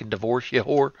into fucking divorce, you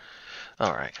whore.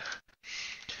 Alright.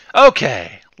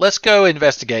 Okay, let's go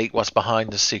investigate what's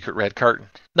behind this secret red curtain.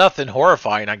 Nothing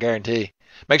horrifying, I guarantee.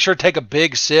 Make sure to take a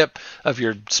big sip of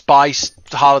your spiced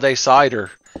holiday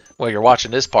cider while you're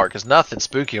watching this part, because nothing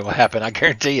spooky will happen, I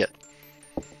guarantee it.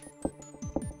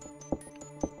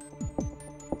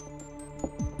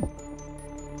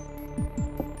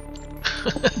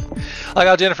 Like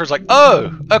how Jennifer's like,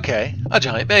 oh, okay, a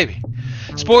giant baby.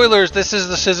 Spoilers, this is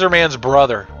the Scissor Man's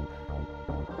brother.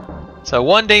 So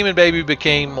one demon baby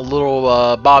became a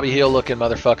little Bobby Hill looking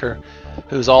motherfucker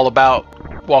who's all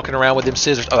about walking around with them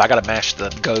scissors. Oh, I gotta mash the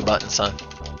go button, son.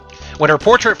 When her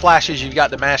portrait flashes, you've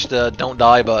got to mash the don't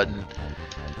die button.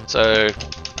 So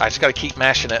I just gotta keep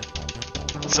mashing it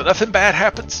so nothing bad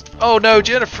happens. Oh no,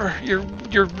 Jennifer,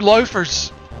 your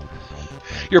loafers.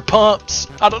 Your pumps.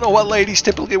 I don't know what ladies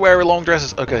typically wear long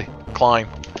dresses. Okay, climb.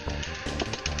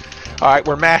 Alright,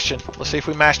 we're mashing. Let's see if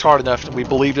we mashed hard enough and we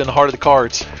believed in the heart of the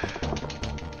cards.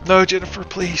 No, Jennifer,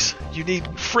 please. You need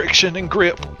friction and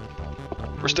grip.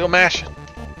 We're still mashing.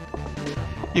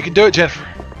 You can do it, Jennifer.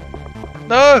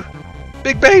 No!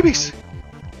 Big babies!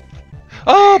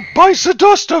 Oh,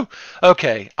 Bicedusto!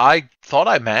 Okay, I thought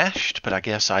I mashed, but I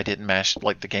guess I didn't mash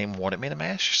like the game wanted me to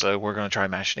mash, so we're going to try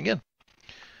mashing again.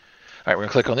 Alright, we're going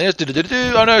to click on this.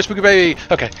 Oh no, spooky baby!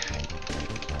 Okay.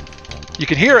 You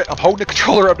can hear it. I'm holding the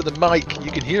controller up to the mic.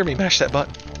 You can hear me mash that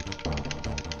button.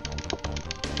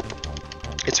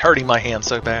 It's hurting my hand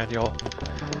so bad, y'all.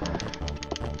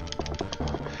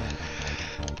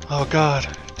 Oh god,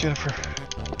 Jennifer.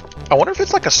 I wonder if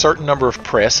it's like a certain number of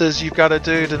presses you've got to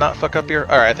do to not fuck up your...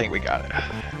 Alright, I think we got it.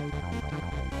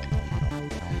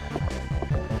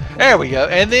 There we go.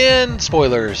 And then,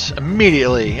 spoilers,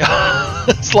 immediately.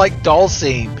 It's like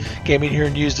Dulcine came in here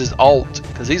and used his alt,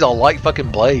 because he's all like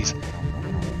fucking Blaze.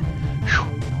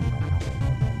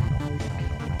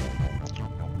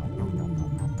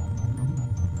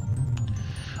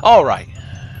 Alright.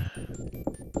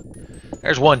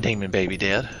 There's one demon baby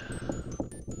dead.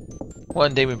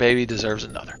 One demon baby deserves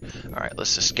another. Alright,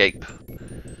 let's escape.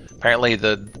 Apparently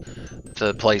the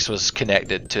place was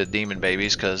connected to demon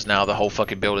babies because now the whole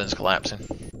fucking building's collapsing.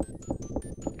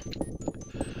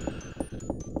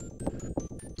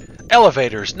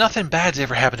 Elevators. Nothing bad's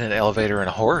ever happened in an elevator in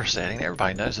a horror setting.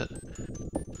 Everybody knows it.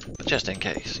 But just in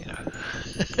case, you know.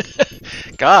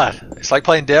 God, it's like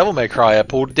playing Devil May Cry. I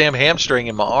pulled a damn hamstring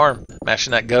in my arm,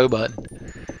 mashing that go button.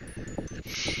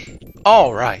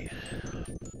 Alright.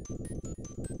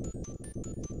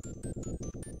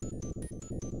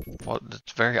 Well,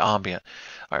 it's very ambient.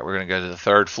 Alright, we're going to go to the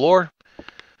third floor.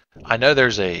 I know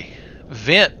there's a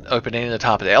vent opening in the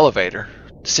top of the elevator.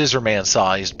 Scissor Man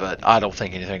sized, but I don't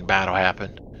think anything bad will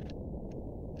happen.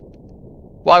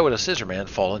 Why would a Scissor Man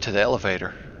fall into the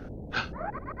elevator?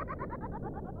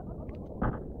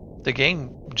 The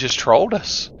game just trolled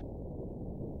us.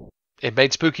 It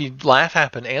made Spooky laugh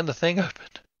happen and the thing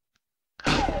opened.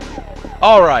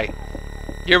 Alright.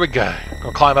 Here we go.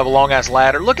 Gonna climb up a long ass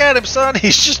ladder. Look at him, son.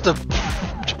 He's just a...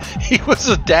 he was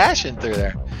a dashing through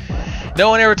there. No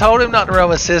one ever told him not to run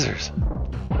with scissors.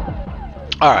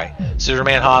 Alright. Scissor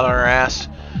Man hot on our ass.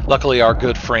 Luckily our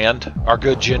good friend, our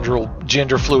good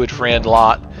gender fluid friend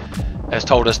Lot, has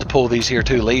told us to pull these here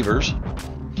two levers,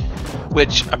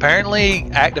 which apparently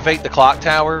activate the clock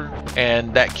tower,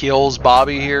 and that kills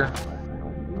Bobby here.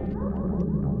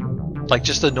 Like,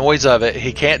 just the noise of it,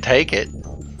 he can't take it.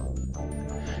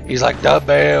 He's like, the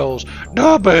bells,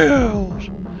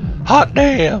 hot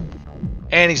damn.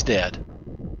 And he's dead.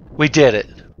 We did it.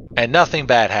 And nothing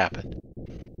bad happened.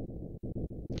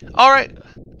 Alright.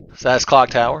 So that's clock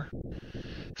tower.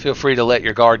 Feel free to let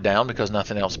your guard down because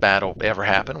nothing else bad will ever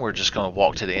happen. We're just going to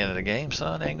walk to the end of the game,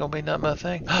 son. Ain't going to be nothing but a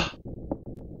thing.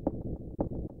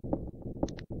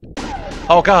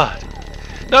 Oh, God.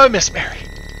 No, Miss Mary.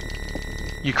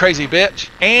 You crazy bitch.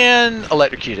 And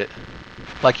electrocute it.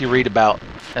 Like you read about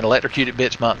an electrocuted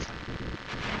bitch month.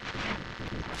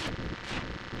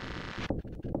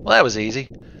 Well, that was easy.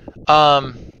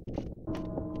 So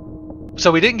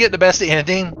we didn't get the best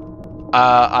ending.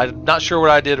 I'm not sure what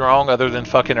I did wrong other than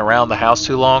fucking around the house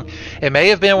too long. It may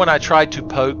have been when I tried to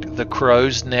poke the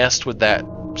crow's nest with that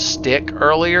stick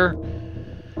earlier.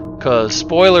 Because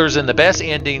spoilers, in the best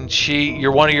ending,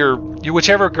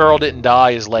 whichever girl didn't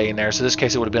die is laying there. So in this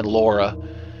case, it would have been Laura.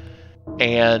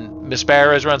 And Miss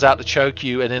Barrows runs out to choke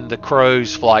you, and then the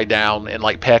crows fly down and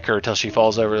like peck her until she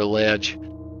falls over the ledge.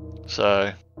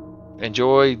 So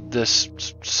enjoy this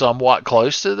somewhat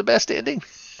close to the best ending.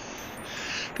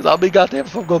 Because I'll be goddamn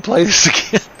if I'm going to play this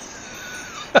again.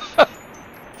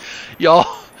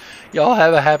 Y'all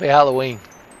have a happy Halloween.